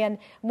industry, and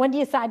when do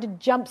you decide to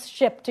jump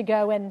ship to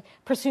go and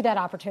pursue that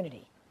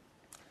opportunity?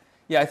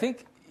 Yeah, I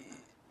think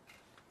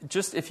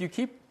just if you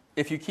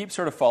keep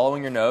sort of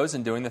following your nose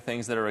and doing the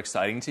things that are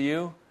exciting to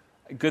you,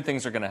 good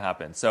things are going to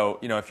happen. So,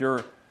 if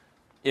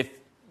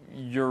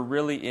you're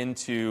really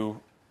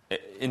into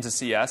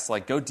CS,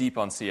 like go deep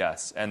on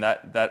CS, and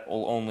that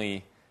will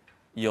only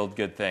yield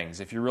good things.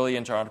 If you're really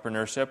into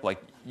entrepreneurship,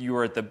 like you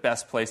are at the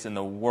best place in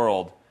the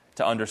world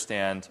to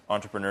understand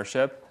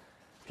entrepreneurship.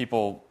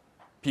 People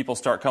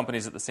start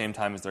companies at the same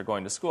time as they're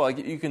going to school. Like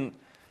you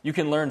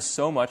can learn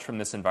so much from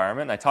this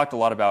environment. And I talked a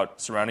lot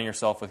about surrounding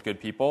yourself with good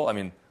people. I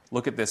mean,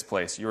 look at this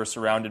place. You are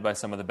surrounded by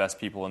some of the best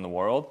people in the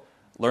world.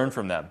 Learn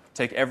from them.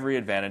 Take every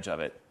advantage of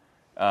it.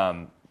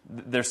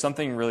 There's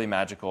something really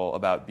magical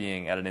about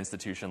being at an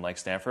institution like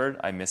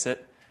Stanford. I miss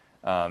it.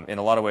 In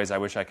a lot of ways, I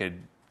wish I could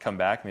come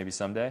back maybe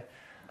someday.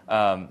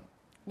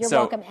 You're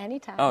welcome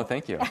anytime. Oh,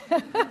 thank you.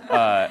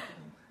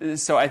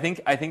 So I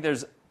think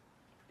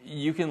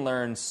you can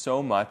learn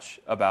so much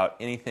about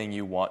anything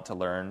you want to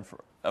learn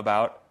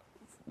about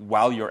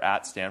while you're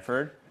at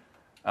Stanford.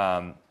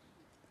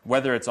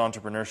 Whether it's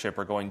entrepreneurship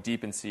or going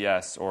deep in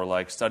CS or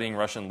like studying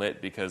Russian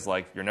lit because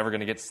like you're never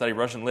going to get to study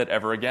Russian lit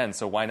ever again,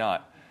 so why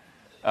not?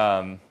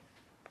 I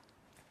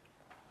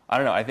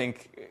don't know. I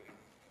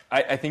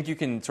think you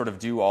can sort of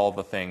do all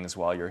the things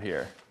while you're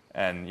here,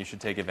 and you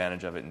should take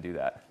advantage of it and do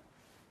that.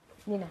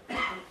 Nina.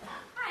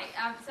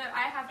 Hi. So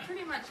I have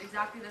pretty much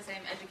exactly the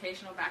same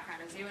educational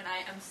background as you, and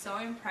I am so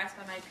impressed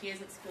by my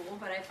peers at school,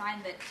 but I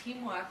find that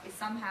teamwork is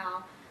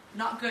somehow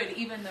not good,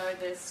 even though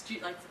the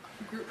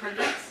group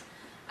projects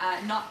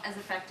not as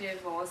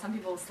effective, or some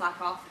people slack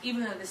off,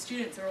 even though the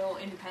students are all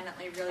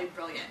independently really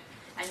brilliant.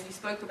 And you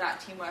spoke about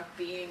teamwork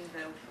being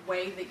the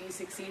way that you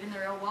succeed in the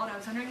real world. I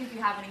was wondering if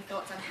you have any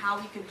thoughts on how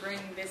we could bring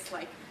this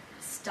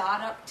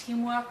startup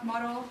teamwork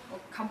model or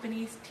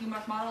companies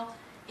teamwork model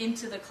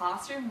into the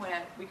classroom,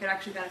 where we could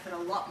actually benefit a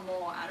lot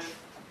more out of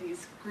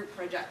these group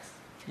projects.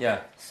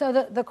 Yeah.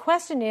 So the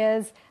question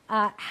is,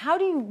 how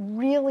do you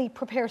really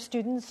prepare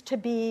students to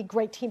be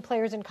great team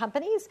players in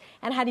companies,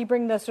 and how do you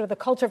bring the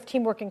culture of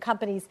teamwork in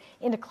companies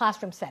into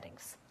classroom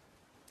settings?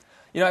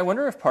 I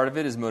wonder if part of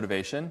it is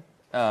motivation.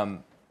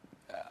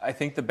 I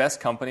think the best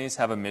companies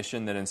have a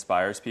mission that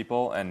inspires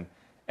people, and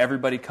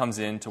everybody comes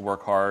in to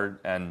work hard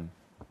and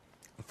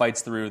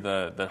fights through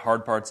the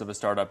hard parts of a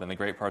startup and the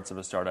great parts of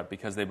a startup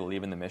because they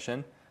believe in the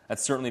mission.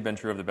 That's certainly been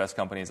true of the best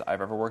companies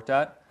I've ever worked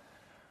at.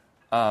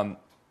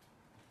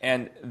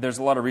 And there's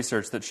a lot of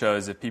research that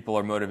shows if people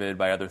are motivated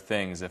by other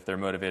things, if they're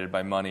motivated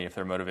by money, if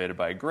they're motivated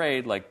by a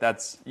grade,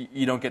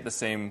 you don't get the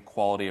same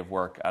quality of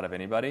work out of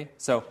anybody.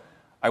 So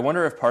I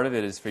wonder if part of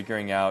it is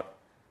figuring out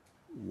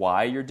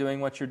why you're doing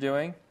what you're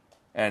doing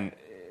and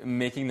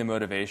making the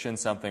motivation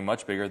something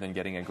much bigger than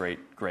getting a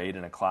great grade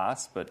in a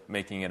class, but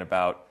making it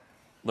about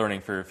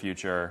learning for your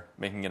future,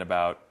 making it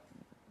about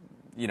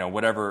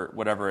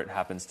whatever it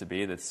happens to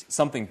be. That's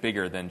something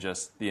bigger than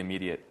just the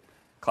immediate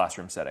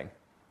classroom setting.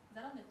 Is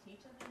that on the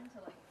teacher then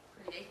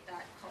to create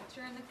that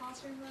culture in the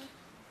classroom then?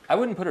 I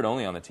wouldn't put it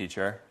only on the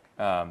teacher.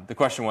 The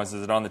question was,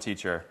 is it on the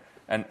teacher?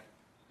 And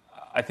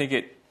I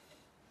think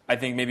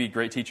maybe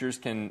great teachers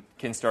can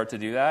start to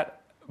do that.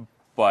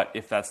 But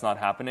if that's not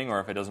happening, or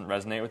if it doesn't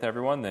resonate with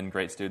everyone, then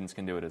great students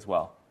can do it as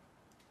well.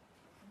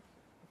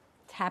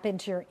 Tap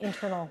into your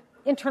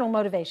internal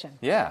motivation.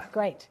 Yeah.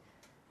 Great.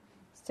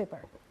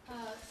 Super.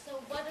 So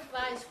what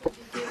advice would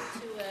you give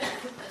to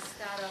a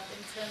startup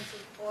in terms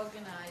of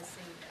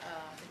organizing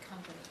the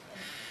company?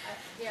 And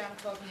here I'm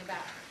talking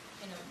about,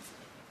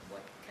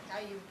 how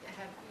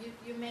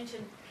you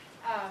mentioned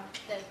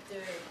that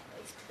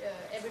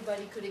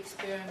everybody could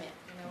experiment.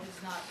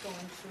 It's not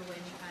going through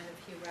any kind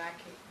of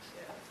hierarchic,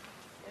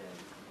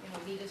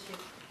 leadership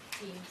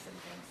teams and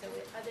things. So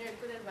are there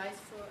good advice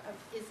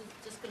is it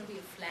just going to be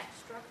a flat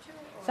structure?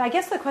 Or? So I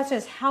guess the question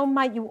is, how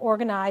might you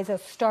organize a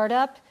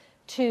startup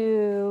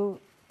to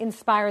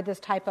inspired this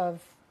type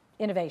of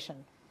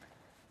innovation?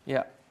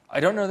 Yeah. I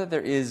don't know that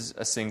there is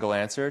a single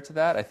answer to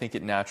that. I think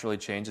it naturally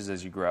changes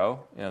as you grow.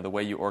 The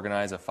way you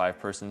organize a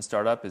 5-person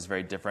startup is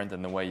very different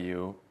than the way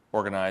you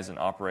organize and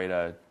operate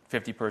a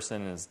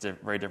 50-person is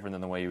very different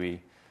than the way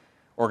we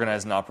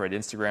organize and operate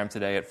Instagram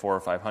today at 400 or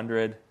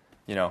 500.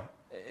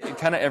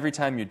 Kind of every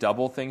time you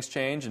double, things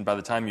change, and by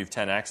the time you've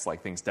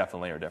 10x, things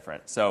definitely are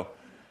different. So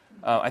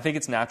I think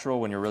it's natural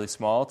when you're really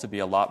small to be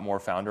a lot more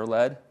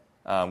founder-led,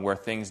 where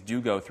things do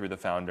go through the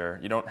founder.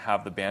 You don't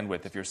have the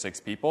bandwidth if you're 6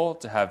 people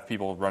to have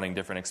people running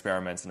different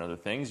experiments and other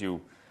things.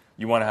 You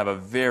want to have a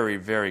very,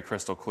 very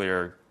crystal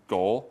clear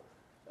goal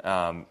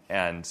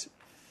and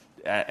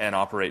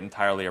operate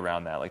entirely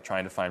around that, like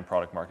trying to find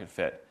product market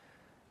fit.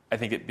 I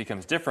think it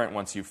becomes different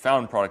once you've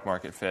found product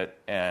market fit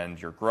and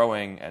you're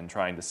growing and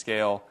trying to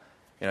scale.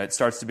 It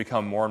starts to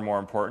become more and more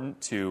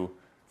important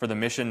for the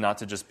mission not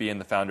to just be in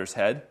the founder's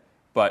head,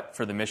 but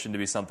for the mission to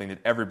be something that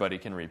everybody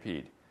can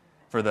repeat.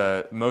 For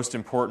the most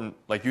important,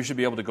 you should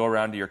be able to go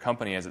around to your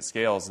company as it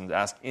scales and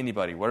ask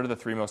anybody, what are the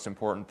 3 most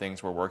important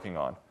things we're working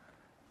on?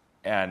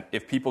 And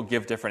if people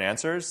give different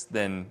answers,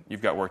 then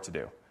you've got work to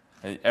do.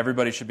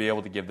 Everybody should be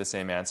able to give the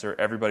same answer.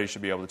 Everybody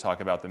should be able to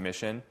talk about the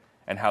mission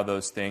and how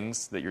those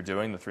things that you're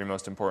doing, the 3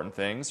 most important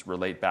things,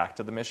 relate back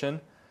to the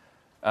mission.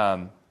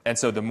 And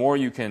so the more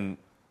you can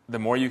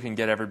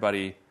get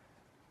everybody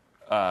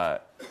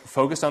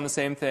focused on the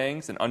same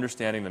things and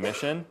understanding the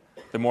mission,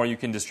 the more you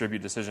can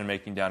distribute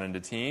decision-making down into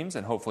teams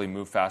and hopefully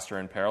move faster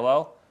in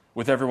parallel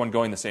with everyone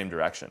going the same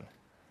direction.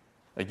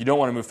 You don't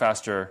want to move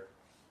faster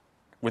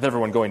with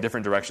everyone going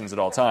different directions at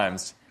all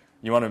times.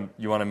 You want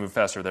to move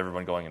faster with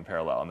everyone going in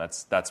parallel, and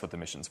that's what the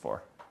mission's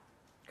for.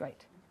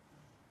 Great.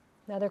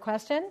 Another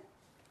question?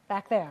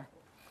 Back there.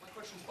 My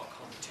question's about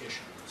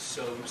competition.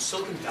 So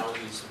Silicon Valley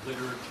is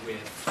littered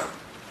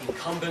with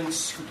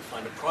incumbents who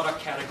define a product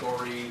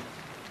category,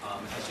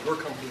 as your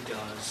company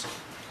does,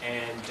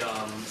 and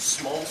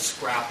small,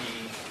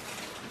 scrappy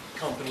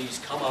companies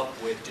come up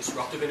with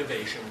disruptive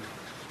innovation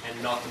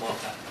and knock them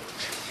off that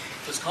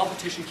perch. Does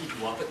competition keep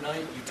you up at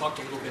night? You talked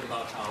a little bit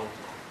about how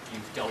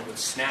you've dealt with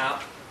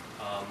Snap.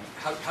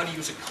 How do you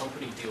as a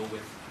company deal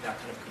with that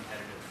kind of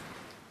competitive?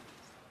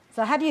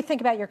 So how do you think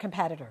about your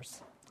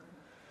competitors?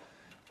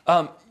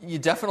 You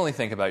definitely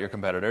think about your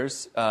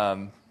competitors,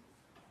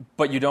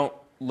 but you don't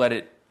let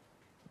it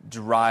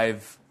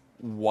drive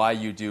why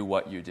you do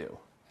what you do.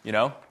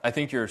 I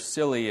think you're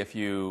silly if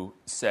you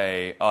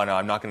say, "Oh no,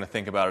 I'm not going to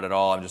think about it at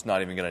all. I'm just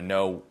not even going to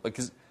know."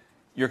 Because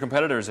your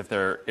competitors, if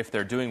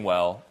they're doing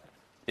well,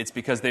 it's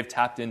because they've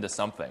tapped into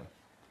something,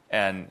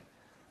 and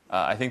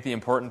I think the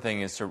important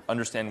thing is to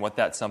understand what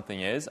that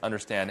something is,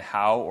 understand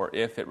how or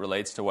if it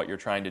relates to what you're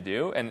trying to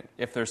do, and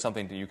if there's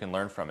something that you can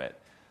learn from it.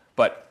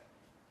 But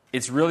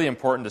it's really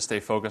important to stay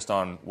focused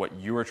on what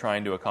you are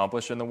trying to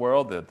accomplish in the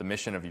world, the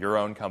mission of your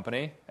own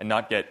company, and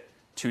not get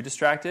too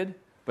distracted.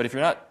 But if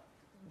you're not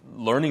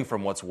learning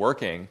from what's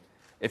working,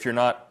 if you're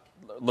not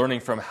learning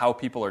from how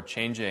people are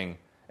changing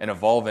and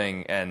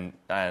evolving and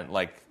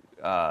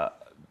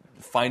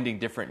finding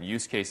different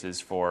use cases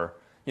for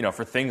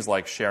things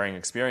like sharing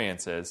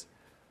experiences,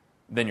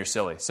 then you're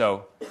silly.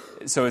 So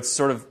it's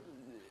sort of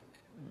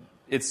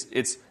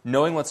it's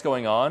knowing what's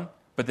going on,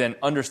 but then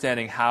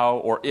understanding how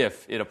or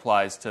if it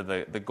applies to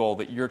the goal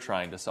that you're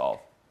trying to solve.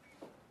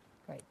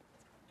 Right.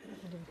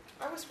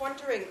 I was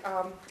wondering,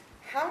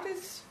 how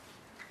does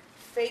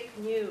fake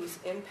news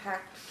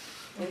impact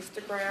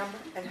Instagram,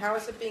 and how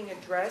is it being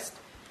addressed,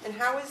 and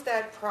how is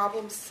that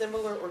problem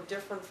similar or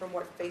different from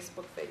what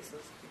Facebook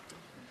faces?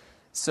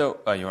 So,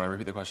 you want to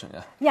repeat the question?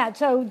 Yeah. Yeah.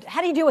 So,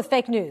 how do you deal with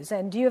fake news,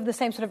 and do you have the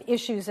same sort of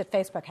issues that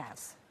Facebook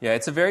has? Yeah,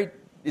 it's a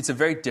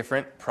very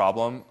different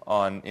problem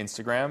on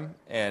Instagram,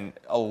 and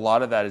a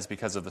lot of that is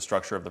because of the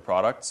structure of the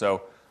product.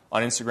 So,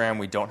 on Instagram,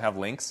 we don't have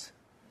links.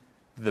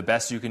 The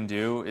best you can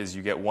do is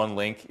you get one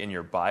link in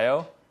your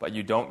bio, but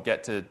you don't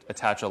get to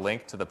attach a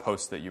link to the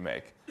post that you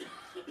make.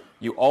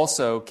 You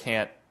also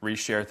can't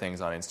reshare things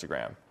on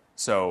Instagram.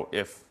 So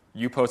if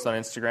you post on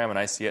Instagram and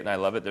I see it and I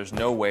love it, there's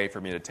no way for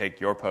me to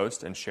take your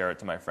post and share it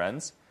to my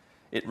friends.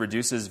 It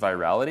reduces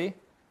virality.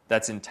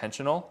 That's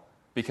intentional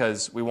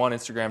because we want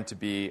Instagram to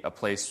be a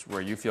place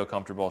where you feel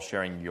comfortable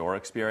sharing your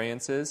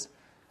experiences.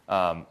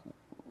 And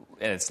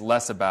it's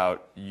less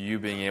about you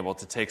being able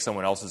to take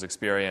someone else's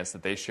experience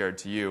that they shared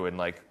to you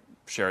and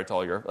share it to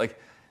all your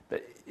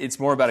it's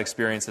more about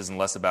experiences and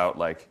less about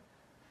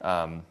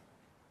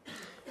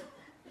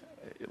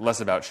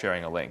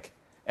sharing a link.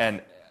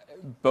 And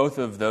both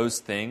of those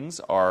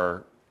things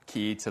are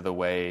key to the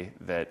way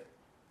that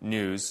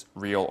news,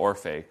 real or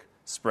fake,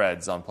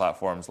 spreads on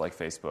platforms like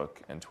Facebook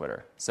and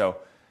Twitter. So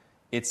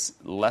it's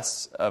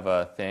less of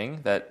a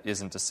thing. That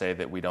isn't to say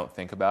that we don't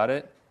think about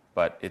it,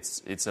 but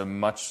it's a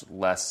much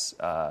less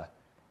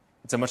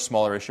it's a much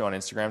smaller issue on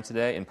Instagram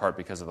today, in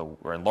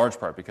large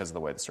part because of the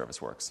way the service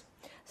works.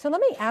 So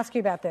let me ask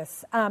you about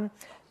this.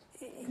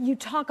 You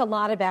talk a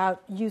lot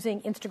about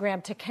using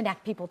Instagram to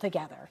connect people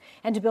together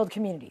and to build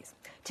communities.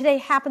 Today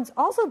happens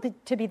also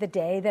to be the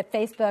day that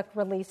Facebook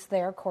released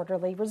their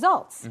quarterly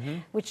results,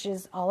 which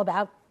is all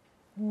about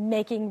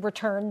making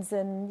returns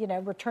and,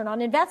 return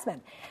on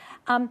investment.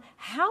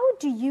 How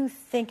do you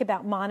think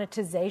about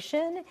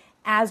monetization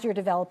as you're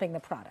developing the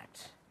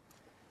product?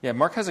 Yeah,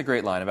 Mark has a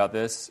great line about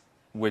this,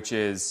 which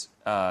is,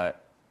 Facebook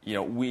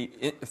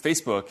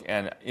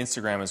and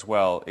Instagram as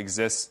well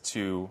exist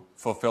to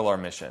fulfill our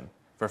mission.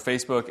 For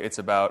Facebook, it's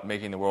about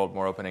making the world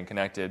more open and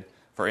connected.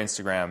 For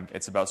Instagram,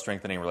 it's about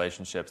strengthening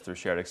relationships through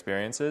shared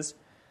experiences.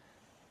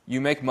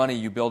 You make money,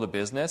 you build a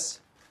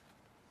business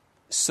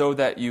so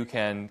that you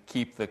can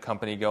keep the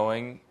company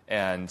going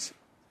and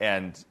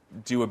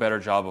do a better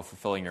job of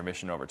fulfilling your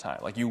mission over time.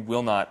 Like, you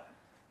will not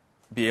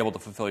be able to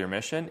fulfill your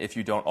mission if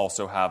you don't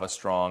also have a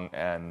strong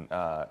and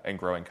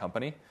growing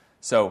company.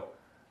 So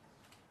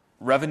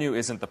revenue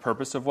isn't the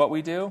purpose of what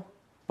we do,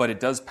 but it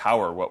does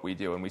power what we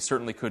do, and we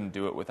certainly couldn't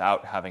do it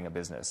without having a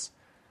business.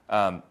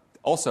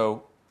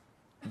 Also,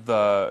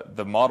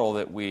 the model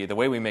the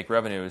way we make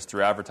revenue is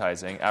through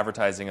advertising.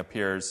 Advertising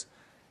appears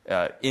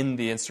in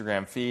the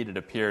Instagram feed. It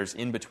appears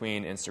in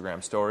between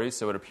Instagram stories,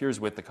 so it appears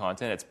with the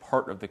content. It's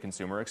part of the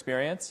consumer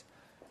experience.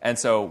 And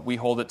so we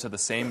hold it to the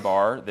same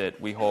bar that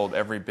we hold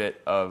every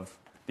bit of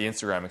the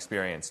Instagram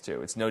experience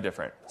to. It's no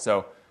different.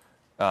 So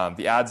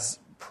the ads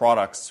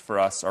products for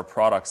us are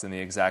products in the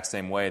exact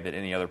same way that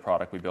any other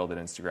product we build at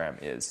Instagram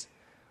is.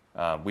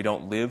 We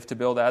don't live to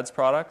build ads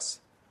products,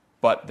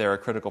 but they're a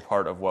critical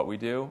part of what we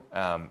do,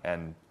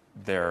 and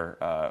they're,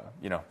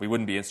 we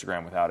wouldn't be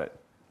Instagram without it.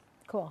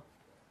 Cool.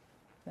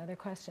 Another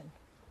question.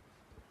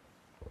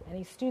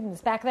 Any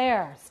students back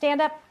there?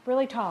 Stand up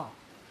really tall.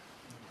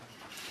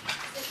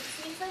 It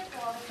seems like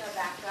all of your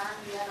background,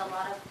 you had a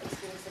lot of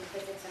experience in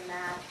physics and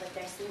math, but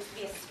there seems to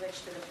be a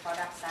switch to the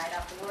product side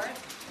afterwards.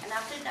 And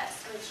after that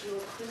switch, you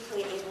were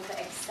quickly able to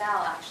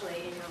excel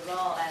actually in your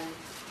role and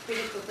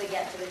pretty quickly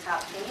get to the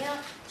top. Can you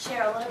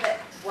share a little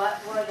bit what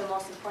were the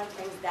most important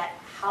things that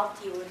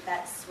helped you with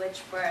that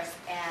switch first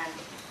and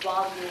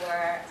while you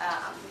were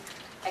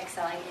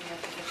excelling in your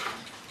position?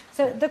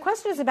 So the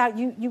question is about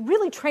you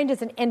really trained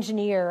as an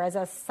engineer, as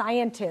a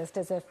scientist,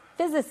 as a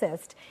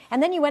physicist,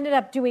 and then you ended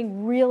up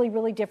doing really,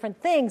 really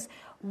different things.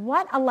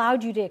 What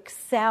allowed you to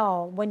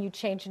excel when you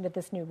changed into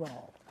this new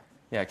role?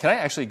 Yeah, can I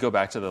actually go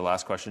back to the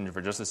last question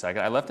for just a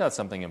second? I left out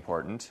something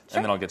important, Sure.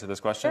 and then I'll get to this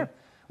question,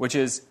 which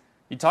is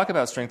you talk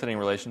about strengthening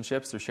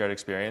relationships through shared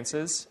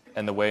experiences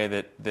and the way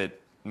that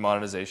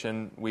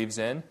monetization weaves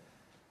in.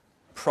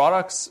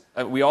 Products,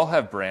 we all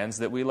have brands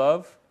that we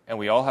love, and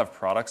we all have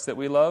products that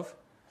we love.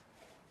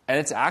 And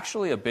it's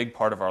actually a big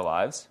part of our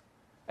lives.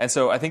 And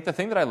so I think the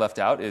thing that I left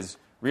out is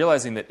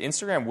realizing that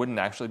Instagram wouldn't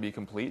actually be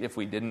complete if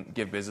we didn't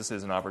give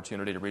businesses an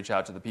opportunity to reach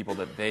out to the people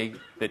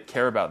that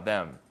care about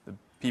them, the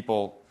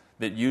people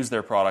that use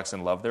their products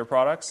and love their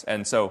products.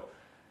 And so,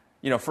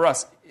 for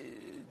us,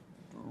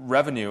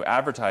 revenue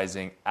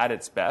advertising at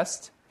its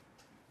best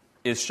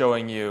is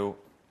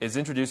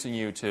introducing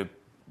you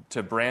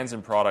to brands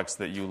and products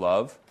that you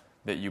love,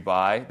 that you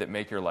buy, that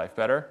make your life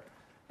better.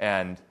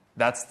 And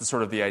that's the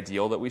sort of the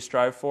ideal that we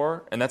strive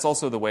for, and that's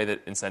also the way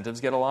that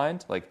incentives get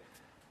aligned. Like,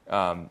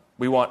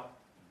 we want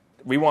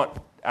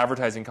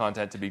advertising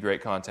content to be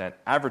great content.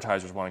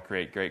 Advertisers want to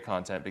create great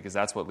content because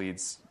that's what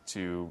leads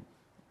to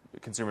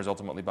consumers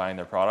ultimately buying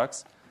their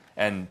products,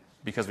 and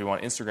because we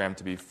want Instagram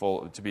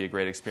to be a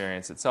great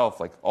experience itself.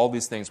 Like, all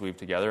these things weave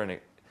together, and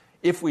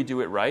if we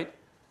do it right,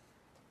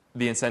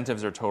 the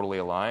incentives are totally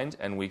aligned,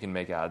 and we can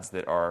make ads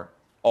that are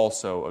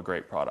also a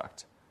great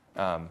product.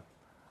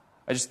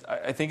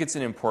 I think it's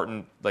an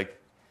important,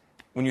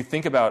 when you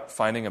think about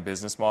finding a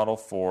business model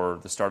for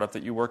the startup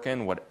that you work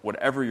in,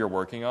 whatever you're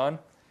working on,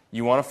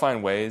 you want to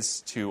find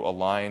ways to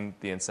align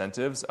the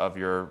incentives of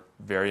your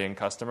varying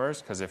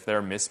customers, because if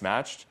they're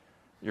mismatched,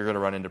 you're going to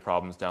run into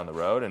problems down the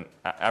road. And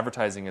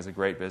advertising is a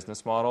great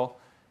business model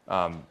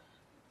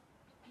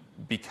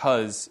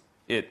because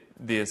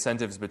the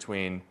incentives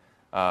between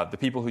the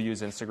people who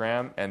use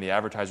Instagram and the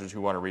advertisers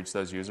who want to reach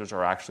those users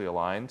are actually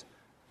aligned.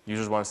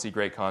 Users want to see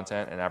great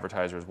content, and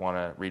advertisers want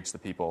to reach the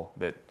people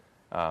that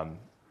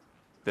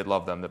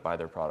love them, that buy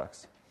their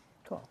products.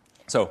 Cool.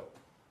 So,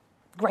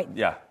 great.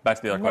 Yeah, back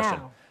to the other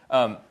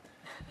question.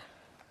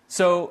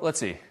 So let's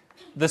see.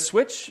 The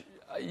switch,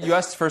 you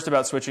asked first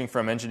about switching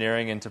from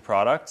engineering into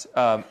product.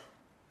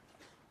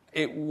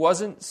 It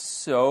wasn't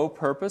so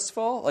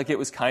purposeful. It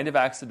was kind of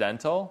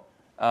accidental.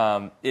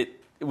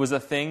 It was a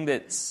thing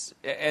that's,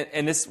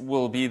 and this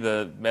will be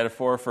the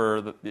metaphor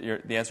for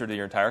the answer to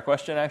your entire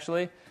question,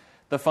 actually.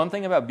 The fun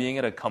thing about being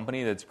at a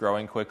company that's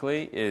growing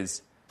quickly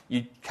is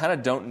you kind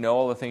of don't know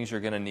all the things you're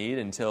going to need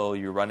until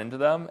you run into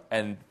them,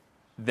 and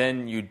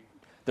then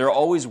there are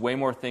always way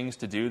more things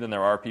to do than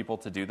there are people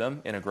to do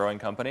them in a growing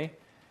company,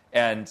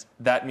 and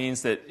that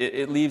means that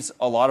it leaves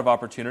a lot of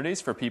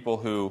opportunities for people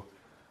who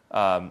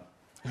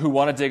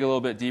want to dig a little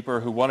bit deeper,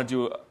 who want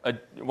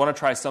to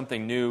try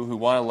something new, who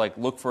want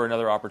to look for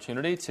another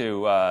opportunity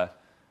to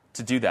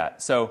do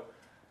that. So,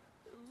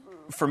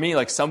 for me,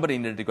 somebody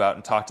needed to go out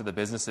and talk to the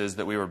businesses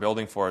that we were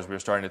building for as we were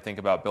starting to think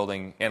about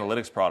building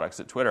analytics products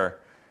at Twitter.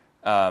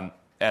 And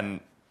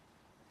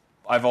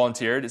I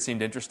volunteered. It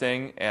seemed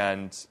interesting.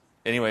 And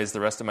anyways, the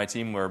rest of my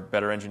team were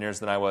better engineers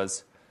than I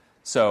was.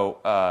 So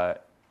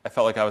I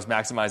felt like I was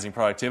maximizing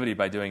productivity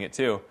by doing it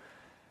too.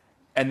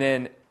 And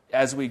then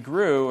as we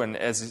grew and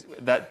as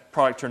that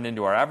product turned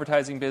into our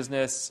advertising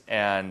business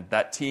and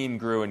that team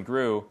grew and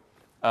grew,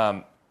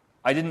 I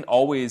didn't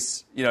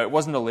always, it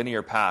wasn't a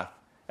linear path.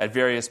 At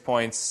various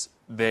points,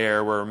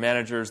 there were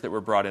managers that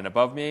were brought in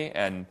above me,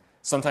 and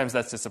sometimes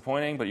that's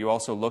disappointing, but you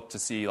also look to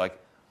see, like,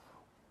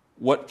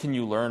 what can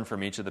you learn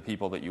from each of the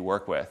people that you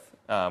work with?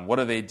 What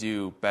do they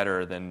do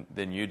better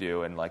than you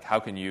do? And, like, how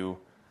can you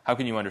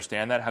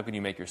understand that? How can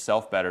you make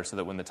yourself better so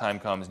that when the time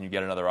comes and you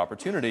get another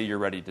opportunity, you're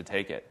ready to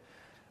take it?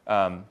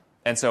 And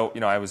so,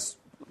 I was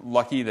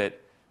lucky that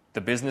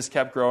the business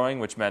kept growing,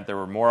 which meant there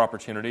were more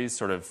opportunities.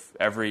 Sort of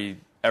every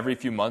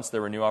few months,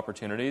 there were new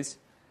opportunities.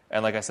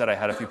 And like I said, I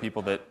had a few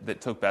people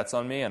that took bets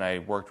on me, and I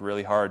worked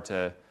really hard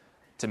to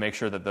make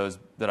sure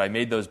that I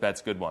made those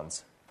bets good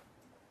ones.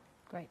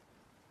 Great.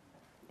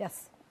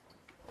 Yes.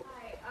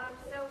 Hi.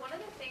 So one of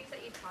the things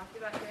that you talked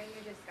about during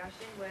your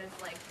discussion was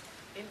like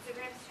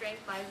Instagram's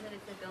strength lies in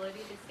its ability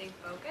to stay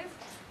focused.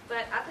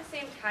 But at the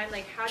same time,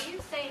 like, how do you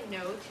say no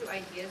to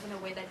ideas in a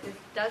way that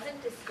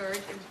doesn't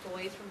discourage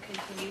employees from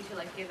continuing to,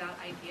 like, give out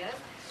ideas?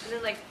 And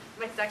then, like,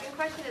 my second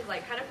question is,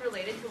 like, kind of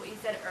related to what you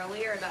said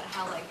earlier about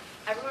how, like,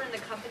 everyone in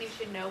the company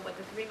should know what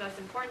the 3 most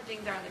important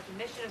things are on the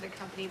mission of the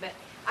company. But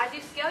as you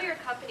scale your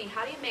company,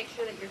 how do you make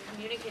sure that you're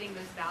communicating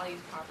those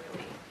values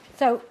properly?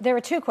 So there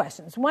are 2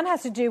 questions. One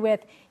has to do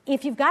with,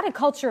 if you've got a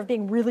culture of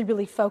being really,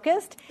 really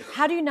focused,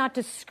 how do you not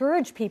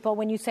discourage people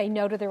when you say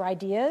no to their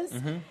ideas?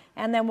 Mm-hmm.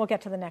 And then we'll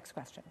get to the next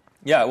question.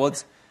 Yeah, well,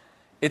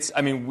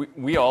 I mean,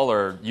 we all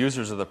are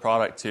users of the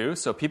product too,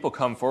 so people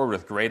come forward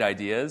with great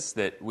ideas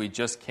that we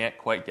just can't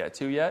quite get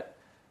to yet,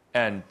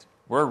 and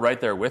we're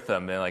right there with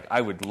them. And like, I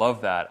would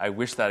love that. I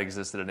wish that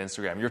existed on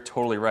Instagram. You're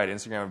totally right.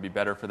 Instagram would be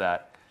better for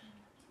that.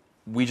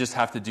 We just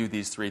have to do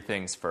these 3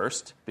 things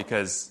first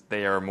because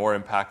they are more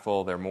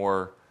impactful.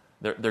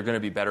 They're going to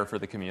be better for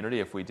the community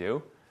if we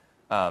do.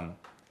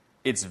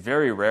 It's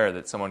very rare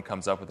that someone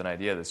comes up with an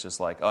idea that's just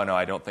like, oh, no,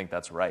 I don't think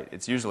that's right.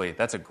 It's usually,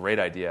 that's a great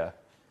idea.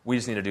 We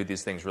just need to do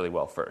these things really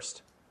well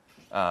first.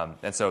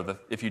 And so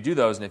if you do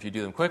those and if you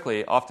do them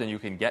quickly, often you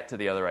can get to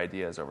the other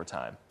ideas over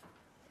time.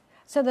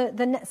 So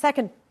the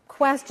second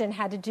question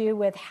had to do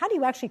with, how do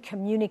you actually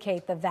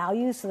communicate the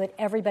values so that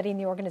everybody in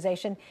the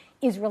organization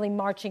is really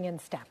marching in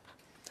step?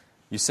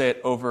 You say it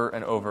over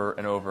and over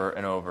and over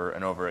and over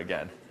and over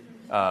again.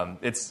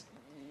 It's,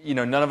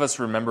 none of us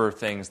remember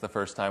things the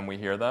first time we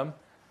hear them.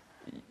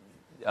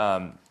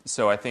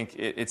 So I think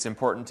it's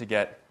important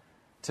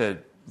to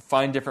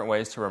find different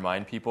ways to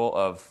remind people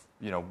of,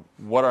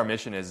 what our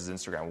mission is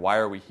Instagram. Why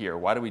are we here?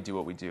 Why do we do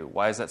what we do?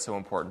 Why is that so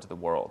important to the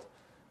world?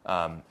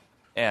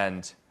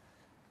 And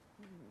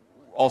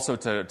also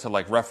to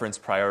like reference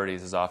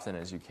priorities as often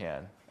as you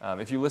can.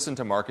 If you listen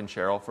to Mark and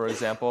Cheryl, for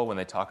example, when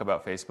they talk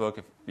about Facebook,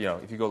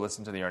 if you go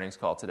listen to the earnings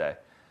call today,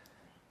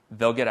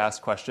 they'll get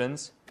asked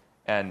questions,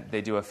 and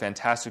they do a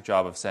fantastic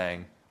job of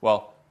saying,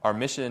 well, our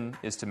mission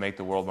is to make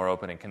the world more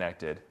open and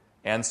connected,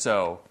 and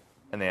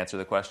they answer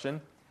the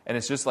question. And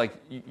it's just like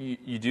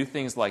you do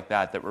things like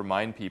that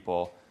remind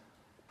people.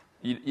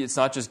 It's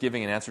not just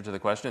giving an answer to the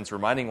question; it's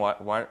reminding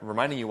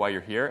you why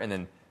you're here, and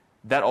then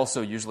that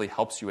also usually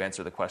helps you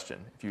answer the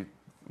question. If you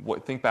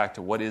think back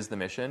to what is the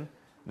mission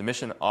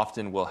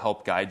often will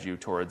help guide you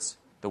towards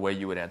the way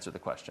you would answer the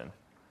question.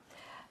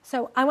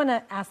 So I want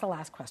to ask the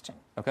last question.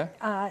 Okay.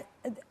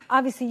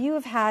 Obviously, you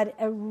have had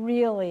a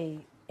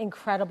really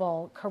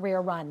incredible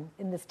career run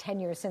in this 10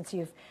 years since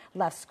you've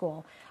left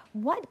school.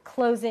 What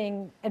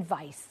closing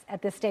advice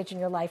at this stage in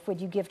your life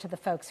would you give to the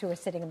folks who are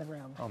sitting in the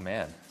room? Oh,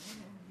 man.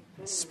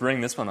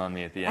 Spring this one on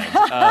me at the end.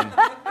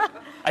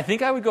 I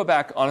think I would go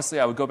back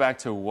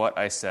to what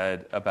I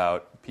said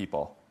about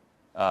people.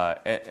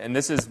 And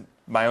this is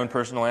my own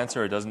personal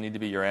answer. It doesn't need to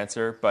be your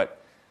answer.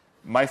 But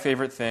my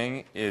favorite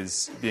thing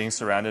is being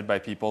surrounded by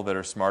people that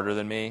are smarter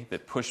than me,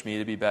 that push me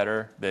to be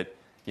better, that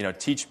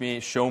teach me,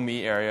 show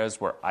me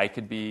areas where I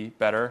could be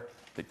better,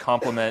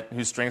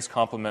 whose strengths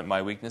complement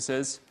my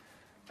weaknesses.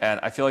 And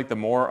I feel like the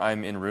more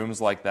I'm in rooms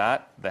like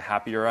that, the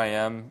happier I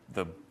am,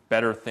 the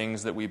better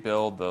things that we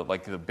build,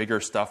 the bigger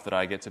stuff that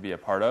I get to be a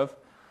part of.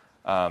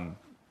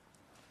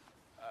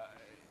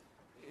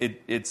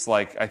 It's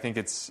like, I think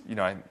it's,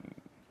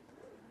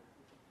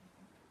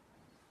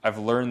 I've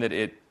learned that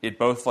it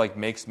both like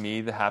makes me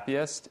the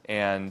happiest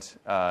and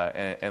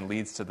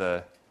leads to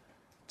the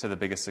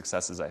biggest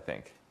successes, I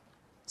think.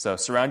 So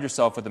surround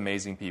yourself with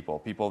amazing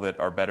people that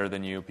are better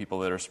than you, people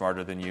that are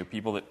smarter than you,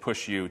 people that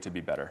push you to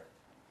be better.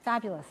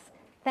 Fabulous.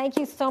 Thank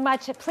you so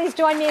much. Please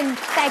join me in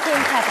thanking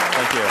Kevin.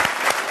 Thank you.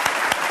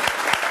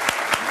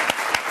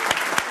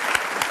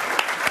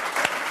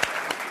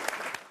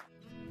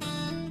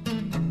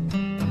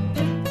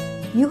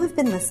 You have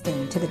been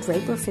listening to the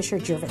Draper Fisher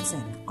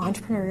Jurvetson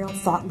Entrepreneurial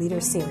Thought Leader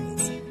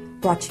Series,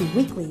 brought to you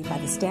weekly by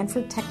the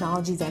Stanford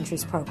Technology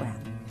Ventures Program.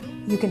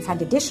 You can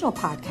find additional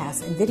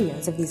podcasts and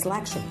videos of these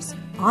lectures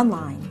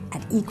online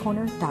at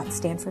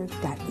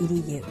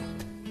ecorner.stanford.edu.